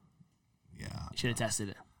 Yeah. You should have tested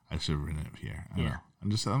it. I should have ridden it here. I Yeah. know.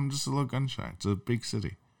 I'm just a little gun shy. It's a big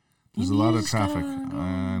city. There's a lot of traffic.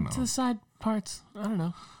 I know. To the side parts. I don't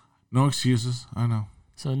know. No excuses. I know.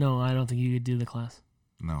 So, no, I don't think you could do the class.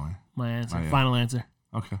 No way. My answer. Not yet. Final answer.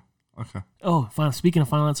 Okay. Oh, speaking of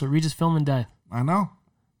final answer, Regis Philbin died. I know.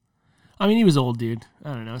 I mean, he was old, dude.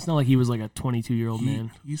 I don't know. It's not like he was like a 22-year-old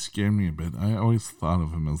man. He scared me a bit. I always thought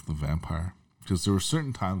of him as the vampire because there were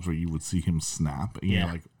certain times where you would see him snap, and you're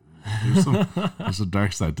like, "There's a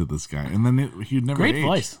dark side to this guy." And then he'd never Great age.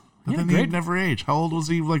 voice. But then he'd never age. How old was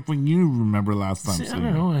he? Like when you remember last time? I seeing don't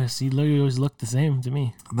him? know. He literally always looked the same to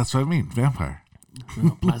me. That's what I mean. Vampire.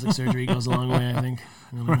 Plastic surgery goes a long way, I think.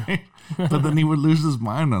 Right? But then he would lose his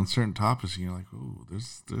mind on certain topics, and you're like, "Ooh,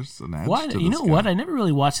 there's an edge to this You know guy. what? I never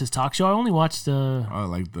really watched his talk show. I only watched Oh,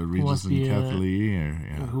 like the Regis must and be, Kathy Lee, or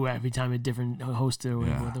who every time a different host or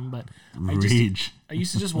whatever Yeah. with him. But Rage. I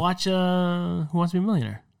used to just watch Who Wants to Be a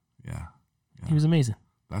Millionaire. Yeah, He was amazing.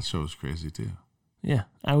 that show was crazy too. Yeah,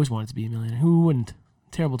 I always wanted to be a millionaire. Who wouldn't?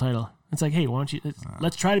 Terrible title. It's like, hey, why don't you?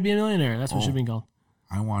 Let's try to be a millionaire. That's what it should be called.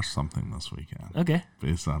 I watched something this weekend. Okay.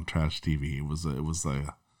 Based on trash TV. It was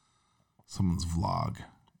someone's vlog,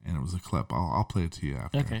 and it was a clip. I'll play it to you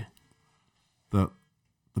after. Okay. The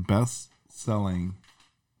best selling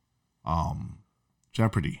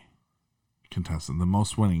Jeopardy contestant, the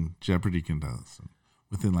most winning Jeopardy contestant.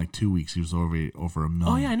 Within like 2 weeks, he was over $1 million.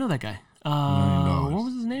 Oh yeah, I know that guy. $1 million. What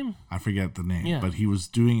was his name? I forget the name, Yeah. but he was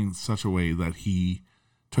doing it in such a way that he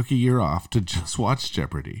took a year off to just watch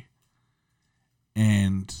Jeopardy.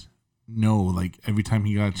 And like every time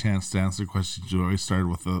he got a chance to answer questions, he always started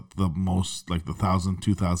with the most, like the 1,000,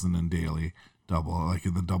 2,000 in daily double, like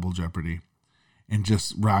in the double Jeopardy, and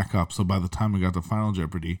just rack up. So by the time we got to Final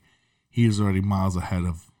Jeopardy, he was already miles ahead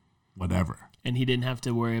of whatever. And he didn't have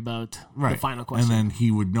to worry about the final question. And then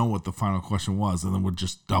he would know what the final question was, and then would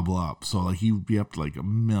just double up. So like he would be up to like $1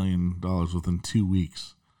 million within 2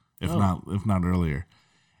 weeks, if not earlier.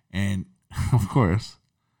 And of course,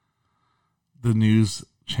 the news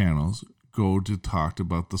channels go to talk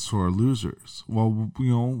about the sore losers. Well,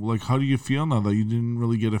 like, how do you feel now that you didn't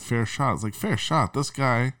really get a fair shot? It's like, fair shot. This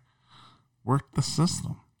guy worked the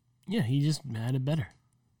system. Yeah, he just had it better.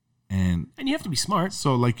 And you have to be smart.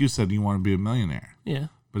 so, like you said, you want to be a millionaire. Yeah.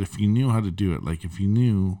 But if you knew how to do it, like if you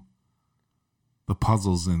knew the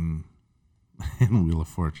puzzles in Wheel of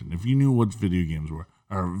Fortune, if you knew what video games were,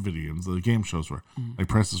 or video games, the game shows were, like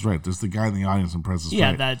Price is Right. There's the guy in the audience in Price is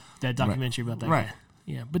Right. Yeah, that documentary about that Right. guy.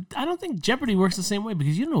 Yeah, but I don't think Jeopardy works the same way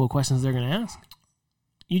because you don't know what questions they're going to ask.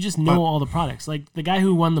 You just know all the products. Like the guy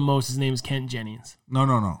who won the most, his name is Ken Jennings.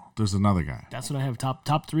 No. There's another guy. That's what I have.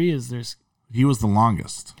 Top three is there's He was the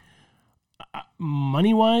longest.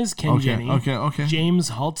 money wise, Ken Jennings. Okay. James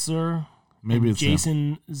Holzer. Maybe it's him.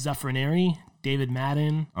 Jason Zafraneri, David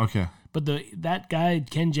Madden. Okay. But that guy,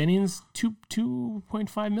 Ken Jennings,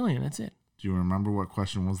 2.5 million. That's it. Do you remember what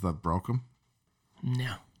question was that broke him?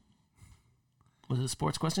 No. Was it a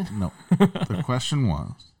sports question? No. The question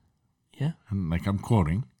was, Yeah. and like I'm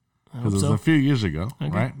quoting, I because hope it was so. a few years ago, Okay.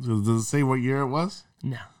 right? So does it say what year it was?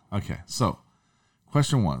 No. Okay. So,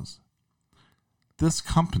 question was, this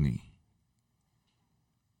company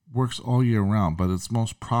works all year round, but it's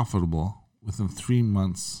most profitable within 3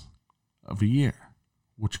 months of a year.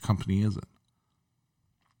 Which company is it?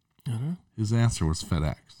 I don't know. His answer was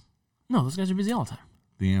FedEx. No, those guys are busy all the time.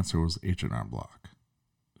 The answer was H&R Block.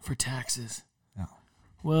 For taxes. Yeah.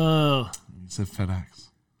 Whoa. He said FedEx.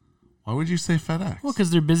 Why would you say FedEx? Well,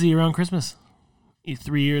 because they're busy around Christmas.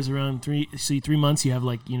 3 years around 3 months you have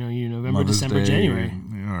like, your November, Mother's December, Day, January.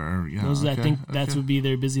 Yeah, Those I think okay. that would be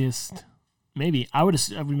their busiest. Maybe. I would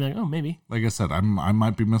be like, oh, maybe. Like I said, I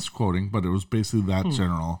might be misquoting, but it was basically that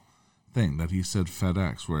general thing that he said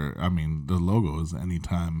FedEx, where, I mean, the logo is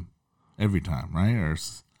anytime, every time, right? Or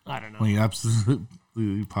I don't know. when you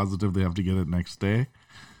absolutely positively have to get it next day.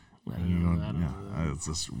 I don't know. It's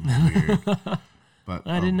just weird. But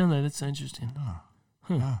I didn't know that. That's interesting.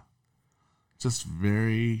 just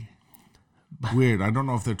very weird. I don't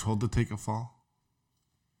know if they're told to take a fall,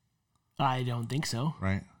 I don't think so.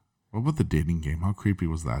 right? What about the dating game? How creepy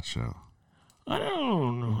was that show? I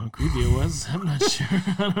don't know how creepy it was. I'm not sure.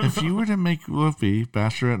 If you were to make Whoopi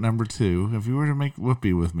Bachelorette number 2, if you were to make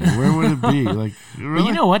Whoopi with me, where would it be? Like, really? But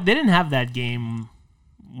you know what? They didn't have that game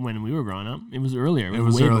when we were growing up. It was earlier. It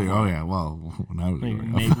was way earlier. before. Oh yeah. Well, when I was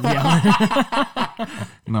growing Maybe, up. yeah.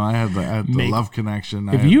 No, I had the Love Connection.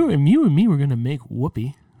 If you and me were gonna make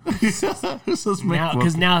Whoopi, Who says make now Whoopi?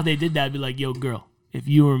 because now if they did that, I'd be like, yo, girl, if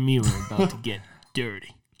you or me were about to get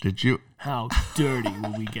dirty, Did you? how dirty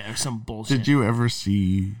would we get, or some bullshit? Did you ever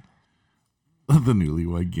see the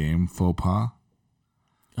Newlywed Game faux pas?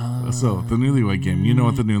 So the Newlywed Game, you know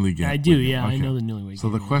what the Newlywed Game? I do, yeah, Okay. I know the Newlywed So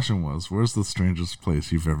Game. the question was, where's the strangest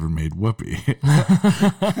place you've ever made Whoopi?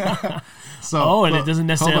 So, and it doesn't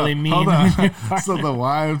necessarily mean. Hold on. So the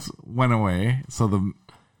wives went away. So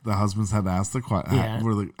the husbands had to ask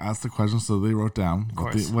ask the question. So they wrote down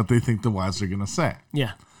what they think the wives are going to say.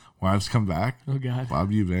 Yeah. Wives come back. Oh God.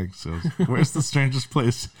 Bob Eubank says, "Where's the strangest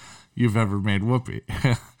place you've ever made Whoopi?"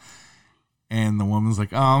 And the woman's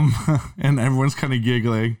like, and everyone's kind of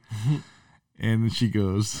giggling. And she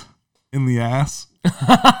goes, "In the ass."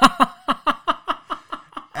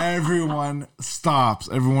 Everyone stops.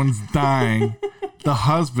 Everyone's dying. The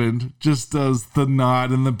husband just does the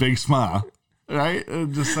nod and the big smile, right?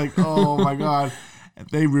 And just like, oh my God. And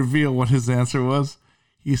they reveal what his answer was.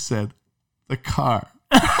 He said, "The car."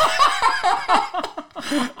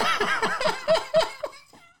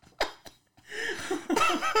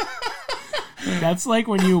 That's like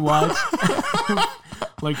when you watch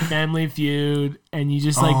like Family Feud and you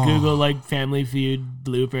just like Google like Family Feud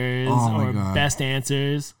bloopers or God. best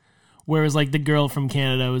answers. Whereas like the girl from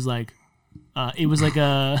Canada was like, it was like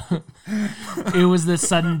it was the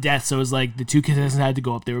sudden death. So it was like the two contestants had to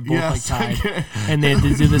go up. They were both like tied. Okay. And they had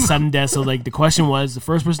to do the sudden death. So like the question was, the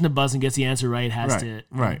first person to buzz and gets the answer right has to.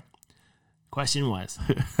 Right. Question was,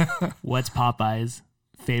 what's Popeye's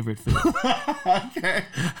favorite food? Okay.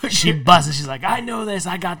 She buzzes. She's like, I know this.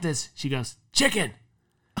 I got this. She goes, chicken.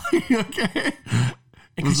 Okay.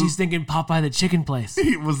 Because she's thinking Popeye the chicken place.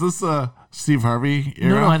 Was this Steve Harvey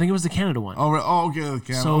era? No, I think it was the Canada one. Okay.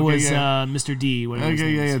 Okay. So okay, it was Mr. D. Whatever his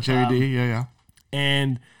name yeah, is. Jerry D. Yeah.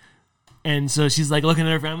 And so she's like looking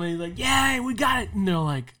at her family, like, yeah, we got it. And they're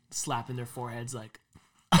like slapping their foreheads, like,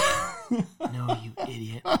 no, you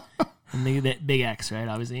idiot. And they that big X, right?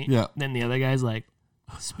 Obviously. Yeah. Then the other guy's like,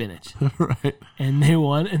 spinach. Right. And they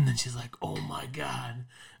won. And then she's like, oh my God.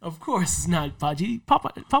 Of course it's not Popeye.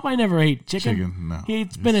 Popeye never ate chicken. No. He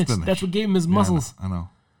ate spinach. That's what gave him his muscles. I know.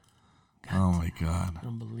 Oh my God.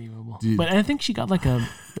 Unbelievable. But I think she got like a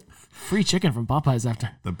free chicken from Popeyes after.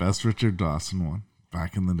 The best Richard Dawson one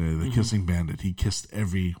back in the day, the Kissing Bandit. He kissed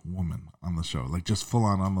every woman on the show, like just full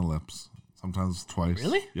on the lips. Sometimes twice.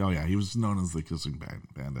 Really? Oh yeah. He was known as the Kissing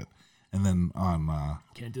Bandit. And then on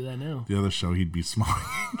Can't do that now. the other show, he'd be smiling,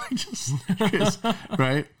 like just kiss,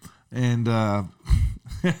 right? And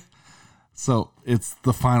so it's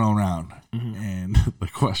the final round, and the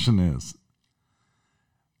question is: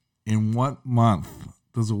 in what month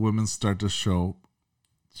does a woman start to show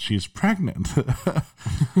she's pregnant?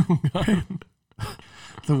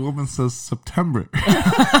 The woman says September.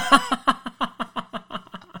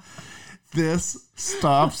 This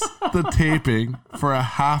stops the taping for a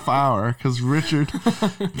half hour because Richard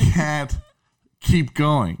can't keep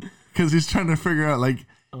going because he's trying to figure out you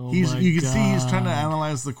can see he's trying to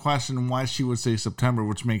analyze the question and why she would say September,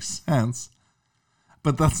 which makes sense,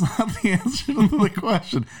 but that's not the answer to the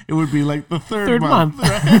question. It would be like the third month.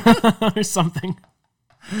 Right? Or something.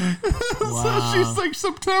 So she's like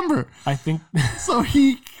September. I think So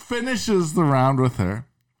he finishes the round with her,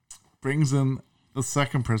 brings in the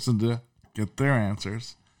second person to get their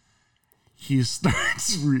answers. He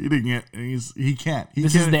starts reading it, and he can't.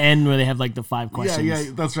 this is the end where they have like the 5 questions. Yeah,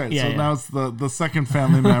 that's right. Yeah, so yeah. now it's the second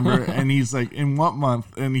family member, and he's like, "In what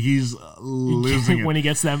month?" And he's losing it. When he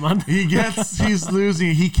gets that month. He's losing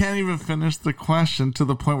it. He can't even finish the question to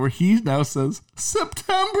the point where he now says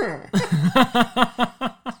September.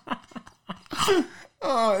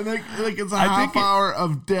 Oh, and like it's a half hour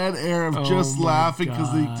of dead air of just laughing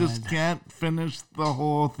because they just can't finish the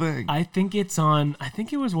whole thing. I think it's on. I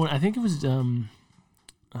think it was one. I think it was. Oh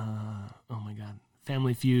my God,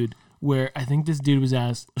 Family Feud, where I think this dude was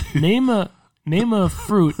asked name a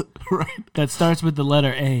fruit Right. that starts with the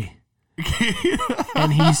letter A,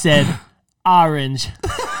 and he said orange. Oh,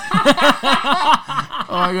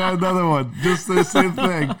 I got another one. Just the same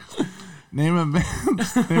thing. Name a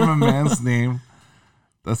man's name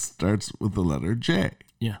that starts with the letter J.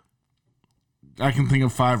 Yeah, I can think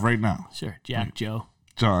of 5 right now. sure. Jack, Joe,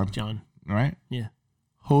 John. Right? yeah,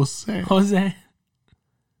 Jose. Jose.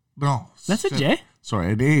 No. That's a J.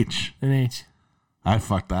 Sorry, an H. An H. I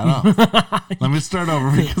fucked that up. Let me start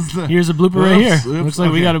over because here's a blooper right here. Looks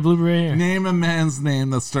like we got a blooper right here. Name a man's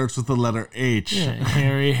name that starts with the letter H. Yeah,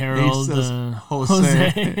 Harry, Harold,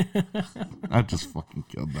 Jose. I just fucking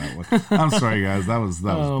killed that one. I'm sorry, guys. That was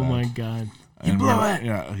bad. Oh my god, you blew it.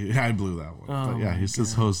 Yeah, I blew that one. But yeah, he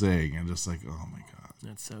says Jose and just like, oh my god,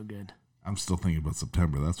 that's so good. I'm still thinking about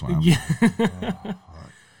September. That's why I'm. Yeah.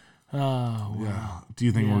 Oh, wow. Yeah. Do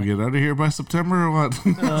you think we'll get out of here by September or what?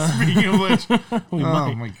 Speaking of which,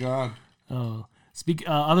 oh my god. Oh,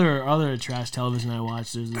 other trash television I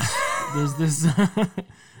watched.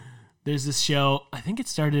 There's this show. I think it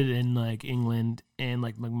started in like England and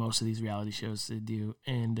like most of these reality shows they do,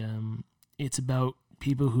 and it's about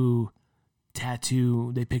people who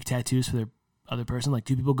tattoo. They pick tattoos for their other person. Like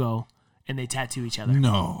two people go and they tattoo each other.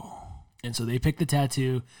 No. And so they pick the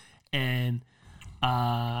tattoo, and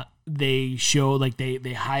they show like they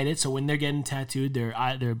hide it. So when they're getting tattooed,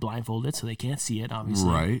 they're blindfolded, so they can't see it,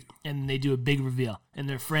 obviously. Right. And they do a big reveal, and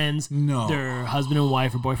their friends, no, their husband and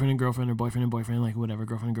wife, or boyfriend and girlfriend, or boyfriend and boyfriend, like whatever,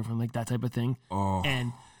 girlfriend and girlfriend, like that type of thing. Oh.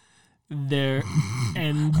 And they,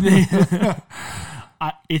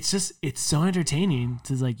 it's so entertaining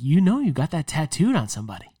to like you got that tattooed on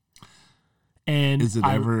somebody. And is it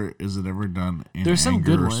ever done in there's some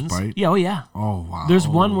good ones. Spite? Yeah, oh yeah. Oh wow. There's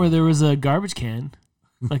one where there was a garbage can,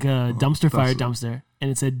 like a fire dumpster,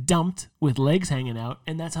 and it said dumped with legs hanging out,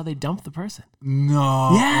 and that's how they dumped the person.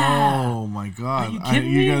 No. Yeah. Oh my god. Are you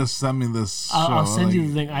kidding me? You gotta send me this show. I'll send you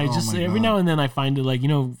the thing. I just every now and then I find it like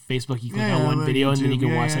Facebook. You click on one video YouTube, and then you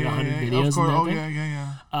can watch like 100 videos. Of and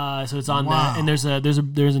yeah. So it's on that, and there's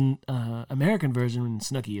an American version, and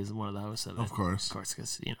Snooki is one of the hosts of it. Of course,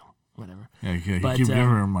 because whatever. Yeah, but, keep giving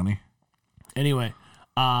her money. Anyway,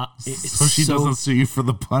 so she doesn't sue you for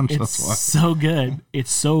the punch. That's why. It's so good. It's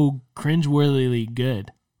so cringeworthily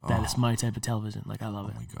good that it's my type of television. Like I love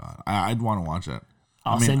it. Oh my god, I'd want to watch it.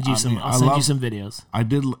 I'll send you some videos. I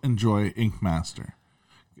did enjoy Ink Master,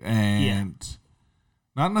 and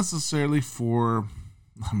not necessarily for.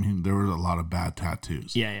 I mean, there were a lot of bad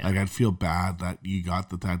tattoos. Yeah. Like I'd feel bad that you got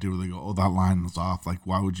the tattoo where they go, "Oh, that line was off." Like,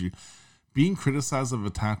 why would you? Being criticized of a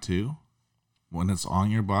tattoo when it's on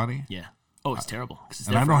your body. Yeah. Oh, it's terrible.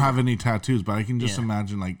 And I don't have any tattoos, but I can just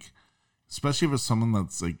imagine, like, especially if it's someone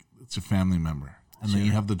that's like, it's a family member. And then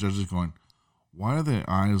you have the judges going, why are the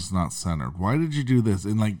eyes not centered? Why did you do this?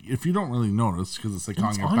 And like, if you don't really notice, because it's like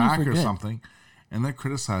on your back or something, and they're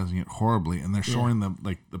criticizing it horribly, and they're showing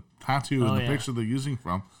the tattoo and the picture they're using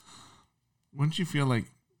from, wouldn't you feel like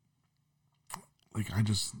I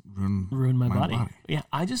just ruined my body. Yeah,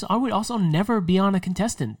 I would also never be on a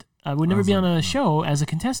contestant. I would never be on a show as a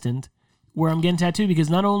contestant where I'm getting tattooed, because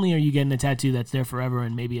not only are you getting a tattoo that's there forever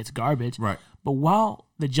and maybe it's garbage, right? But while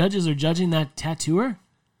the judges are judging that tattooer,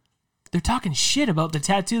 they're talking shit about the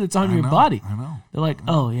tattoo that's on your body. I know. They're like,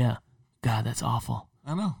 oh yeah, God, that's awful.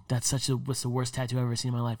 I know. That's what's the worst tattoo I've ever seen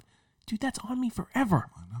in my life. Dude, that's on me forever.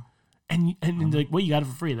 I know. And like, well, you got it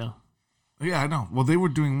for free though. Yeah, I know. Well, they were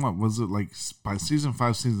doing what? Was it like by season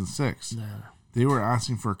 5, season 6? No. They were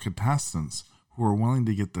asking for contestants who were willing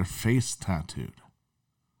to get their face tattooed.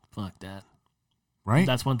 Fuck that. Right?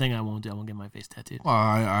 That's one thing I won't do. I won't get my face tattooed. Well,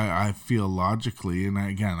 I feel logically, and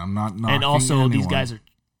again, I'm not knocking and also, anyone. These guys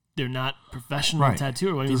they're not professional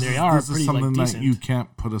tattooers. I mean, they are pretty something decent. That you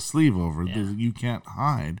can't put a sleeve over. Yeah. You can't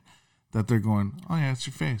hide that they're going, oh yeah, it's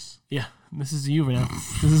your face. Yeah, this is you now.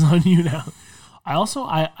 This is on you now. I also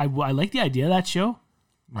I like the idea of that show.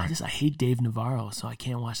 Right. I hate Dave Navarro, so I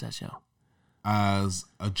can't watch that show. As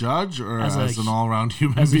a judge or as an all-around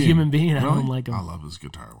human being? As a human being, really? I don't like him. I love his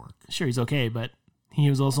guitar work. Sure, he's okay, but he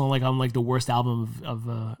was also like on like the worst album of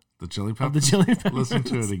the Chili Peppers. Of the Chili Peppers. Listen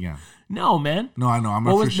to it again. No, man. No, I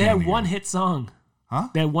know. They had one hit song. Huh?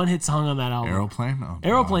 They had one hit song on that album. Aeroplane. Oh,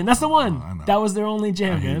 Aeroplane. That's the one. I know. That was their only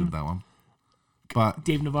jam, I hated man. that one. But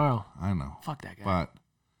Dave Navarro. I know. Fuck that guy. But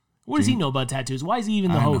what does he know about tattoos? Why is he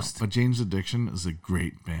even the host? But Jane's Addiction is a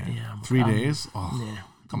great band. Yeah, 3 days. Oh, yeah,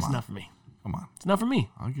 come on. It's not for me. Come on. It's not for me.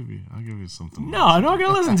 I'll give you something. No, I'm not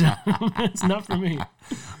gonna listen to it. It's not for me.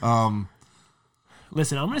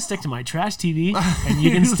 Listen, I'm gonna stick to my trash TV, and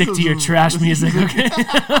you can stick to your trash music. Okay.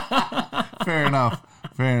 Fair enough.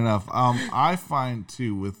 I find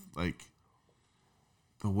too, with like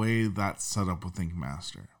the way that's set up with Ink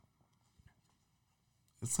Master,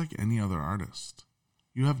 it's like any other artist.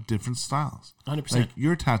 You have different styles. 100%. Like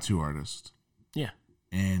you're a tattoo artist. Yeah.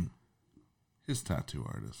 And his tattoo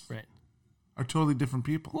artist. Right. Are totally different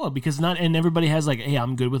people. Well, because everybody has like, hey,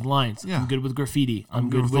 I'm good with lines. Yeah. I'm good with graffiti. I'm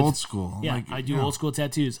good with old school. Yeah, like, I do old school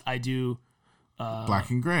tattoos. I do black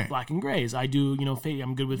and gray. Black and grays. I do,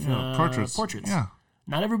 I'm good with portraits. Portraits. Yeah.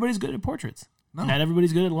 Not everybody's good at portraits. No. Not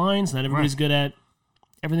everybody's good at lines. Not everybody's good at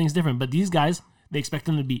Everything's different. But these guys, they expect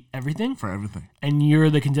them to be everything. For everything. And you're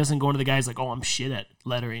the contestant going to the guys like, oh, I'm shit at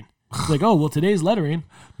lettering. It's like, oh, well, today's lettering.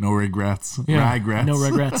 No regrets. Yeah, Regrets. no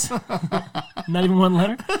regrets. Not even one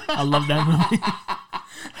letter. I love that movie.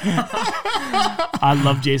 I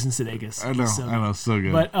love Jason Sudeikis. I know, so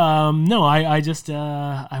good. But no, I just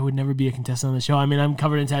I would never be a contestant on the show. I mean, I'm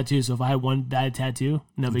covered in tattoos, so if I had one bad tattoo,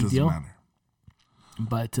 no big deal. Matter.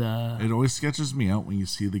 But it always sketches me out when you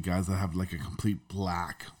see the guys that have like a complete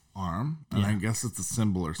black arm, and I guess it's a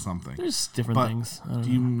symbol or something. There's different things.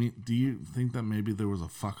 Do you think that maybe there was a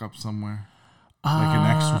fuck up somewhere, like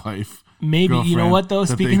an ex-wife? Maybe. You know what though?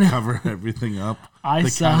 Speaking, they cover everything up.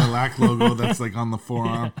 The Cadillac logo that's like on the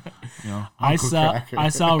forearm. You know, I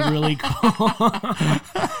saw really cool.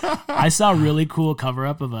 I saw a really cool cover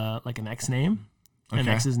up of an ex name. An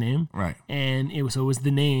ex's name, right? And it was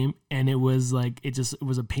the name, and it was like it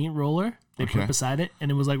was a paint roller they put beside it, and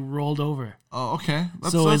it was like rolled over. Oh, okay.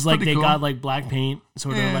 So it's like they got like black paint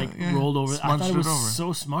sort of rolled over. I thought it was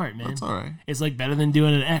so smart, man. That's all right. It's like better than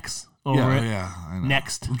doing an X over it. Yeah, I know.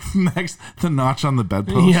 Next, the notch on the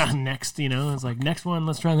bedpost. Yeah, next. You know, it's like next one.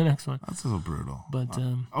 Let's try the next one. That's a little brutal. But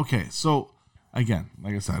okay, so again,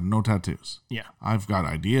 like I said, no tattoos. Yeah, I've got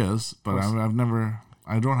ideas, but I've never.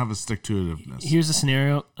 I don't have a stick-to-itiveness. Here's a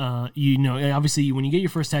scenario. You know, obviously, when you get your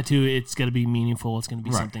first tattoo, it's going to be meaningful. It's going to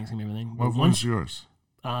be something. It's going to be everything. What one's yours?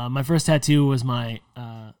 My first tattoo was my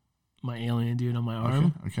alien dude on my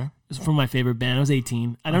arm. Okay. It was from my favorite band. I was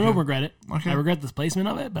 18. I don't regret it. Okay. I regret the placement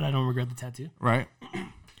of it, but I don't regret the tattoo. Right.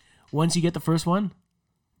 Once you get the first one,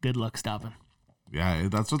 good luck stopping. Yeah,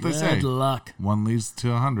 that's what they say. Good luck. One leads to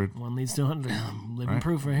 100. One leads to 100. I'm living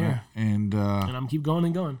proof right here. And I'm keep going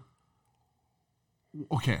and going.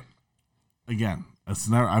 Okay, again,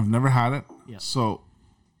 I've never had it. Yeah. So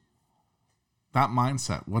that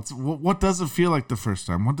mindset, what does it feel like the first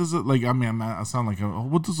time? What does it like? I mean, I sound like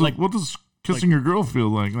what does kissing your girl feel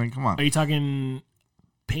like? Like, come on. Are you talking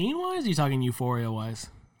pain wise? Or are you talking euphoria wise?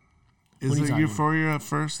 Is it euphoria at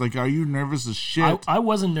first? Like, are you nervous as shit? I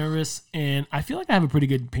wasn't nervous, and I feel like I have a pretty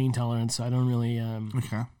good pain tolerance, so I don't really.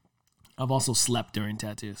 Okay. I've also slept during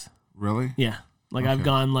tattoos. Really? Yeah. Like I've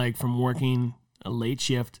gone like from working a late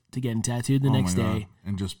shift to getting tattooed the next day,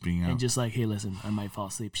 and just being out, and just like, hey, listen, I might fall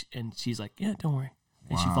asleep, and she's like, yeah, don't worry,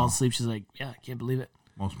 and she falls asleep. She's like, yeah, I can't believe it.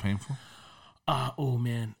 Most painful? Oh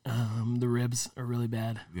man, the ribs are really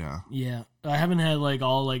bad. Yeah. I haven't had like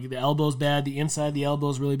all like the elbow's bad, the inside of the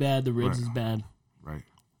elbow's really bad, the ribs is bad. Right.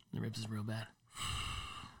 The ribs is real bad.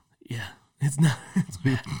 Yeah, it's not. It's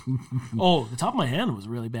bad. Oh, the top of my hand was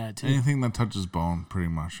really bad too. Anything that touches bone, pretty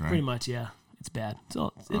much, right? Pretty much, yeah. It's bad.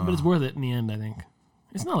 But it's worth it in the end, I think.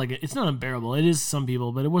 It's not like it's not unbearable. It is some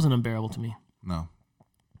people, but it wasn't unbearable to me. No,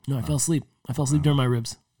 I fell asleep. I fell asleep during my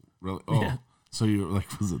ribs. Really? Oh, yeah. So you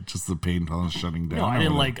was it just the pain tolerance shutting down? No,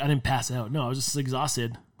 I didn't pass out. No, I was just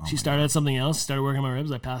exhausted. She started at something else. Started working on my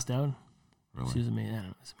ribs. I passed out. Really? She was amazing.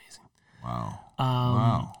 It was amazing. Wow.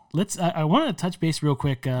 Wow. Let's. I want to touch base real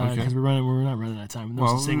quick because we're not running out of time.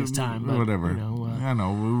 No such thing as time. But, whatever. You know, I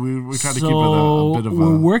know. We try to keep it a bit of.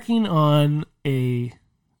 We're working on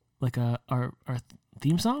our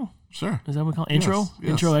theme song. Sure. Is that what we call it? Intro?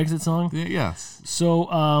 Yes. Intro exit song? Yes.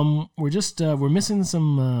 So we're missing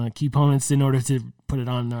some key components in order to put it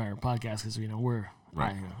on our podcast because we're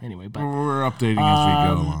right. Anyway, but we're updating as we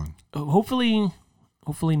go along.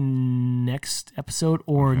 Hopefully next episode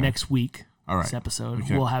or next week. All right. Episode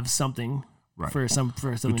we'll have something for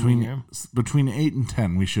something between 8 and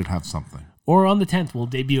 10 we should have something. Or on the 10th we'll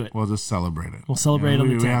debut it. We'll just celebrate it. We'll celebrate on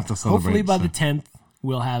the 10th. We have to celebrate. Hopefully by the 10th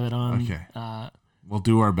we'll have it on. Okay. We'll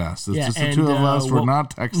do our best. It's just the and, two of us. We're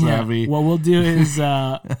not tech savvy. What we'll do is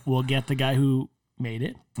we'll get the guy who made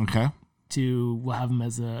it. Okay. We'll have him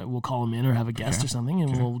we'll call him in or have a guest or something,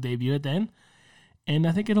 and we'll debut it then. And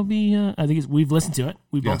I think it'll be. We've listened to it.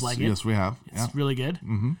 We both like it. Yes, we have. It's really good.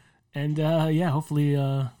 Mm-hmm. And hopefully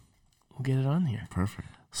we'll get it on here. Perfect.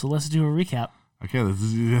 So let's do a recap. Okay, this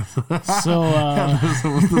is so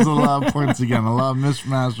there's a lot of points again, a lot of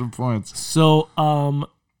mishmash of points. So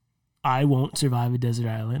I won't survive a desert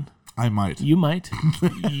island. I might. You might.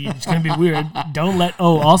 It's gonna be weird. Don't let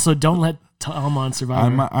Tom on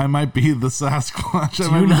Survivor. I might be the Sasquatch. I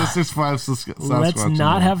might be the 6'5" Sasquatch. Let's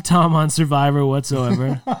not have Tom on Survivor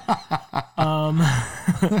whatsoever.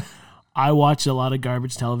 I watch a lot of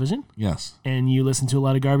garbage television. Yes. And you listen to a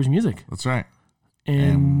lot of garbage music. That's right.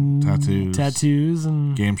 And tattoos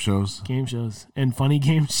and game shows and funny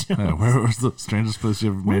game shows. Yeah, where was the strangest place you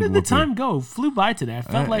ever made? Where did the time go? Flew by today. I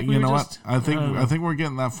felt like we were just. I think we're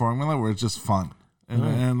getting that formula where it's just fun,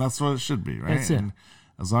 and that's what it should be, right? That's it.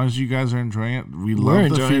 as long as you guys are enjoying it, we love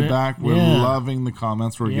the feedback. We're loving the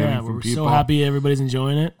comments we're getting from people. We're so happy everybody's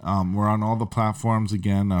enjoying it. We're on all the platforms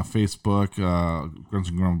again: Facebook, Grunts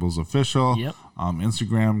and Grumbles Official. Yep.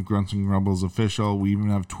 Instagram, Grunts and Grumbles Official. We even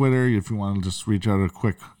have Twitter if you want to just reach out a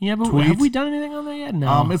quick tweet. Have we done anything on there yet?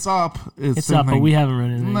 No. It's up. It's up, but we haven't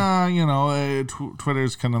run anything. Nah,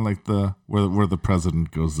 Twitter's kind of like where the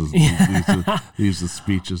president goes to these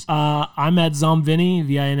speeches. I'm at Zomvinny,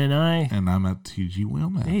 Vinni. And I'm at TG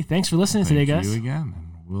Wheelman. Hey, thanks for listening today, guys. Thank you again.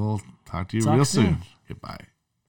 And we'll talk to you real soon. Goodbye.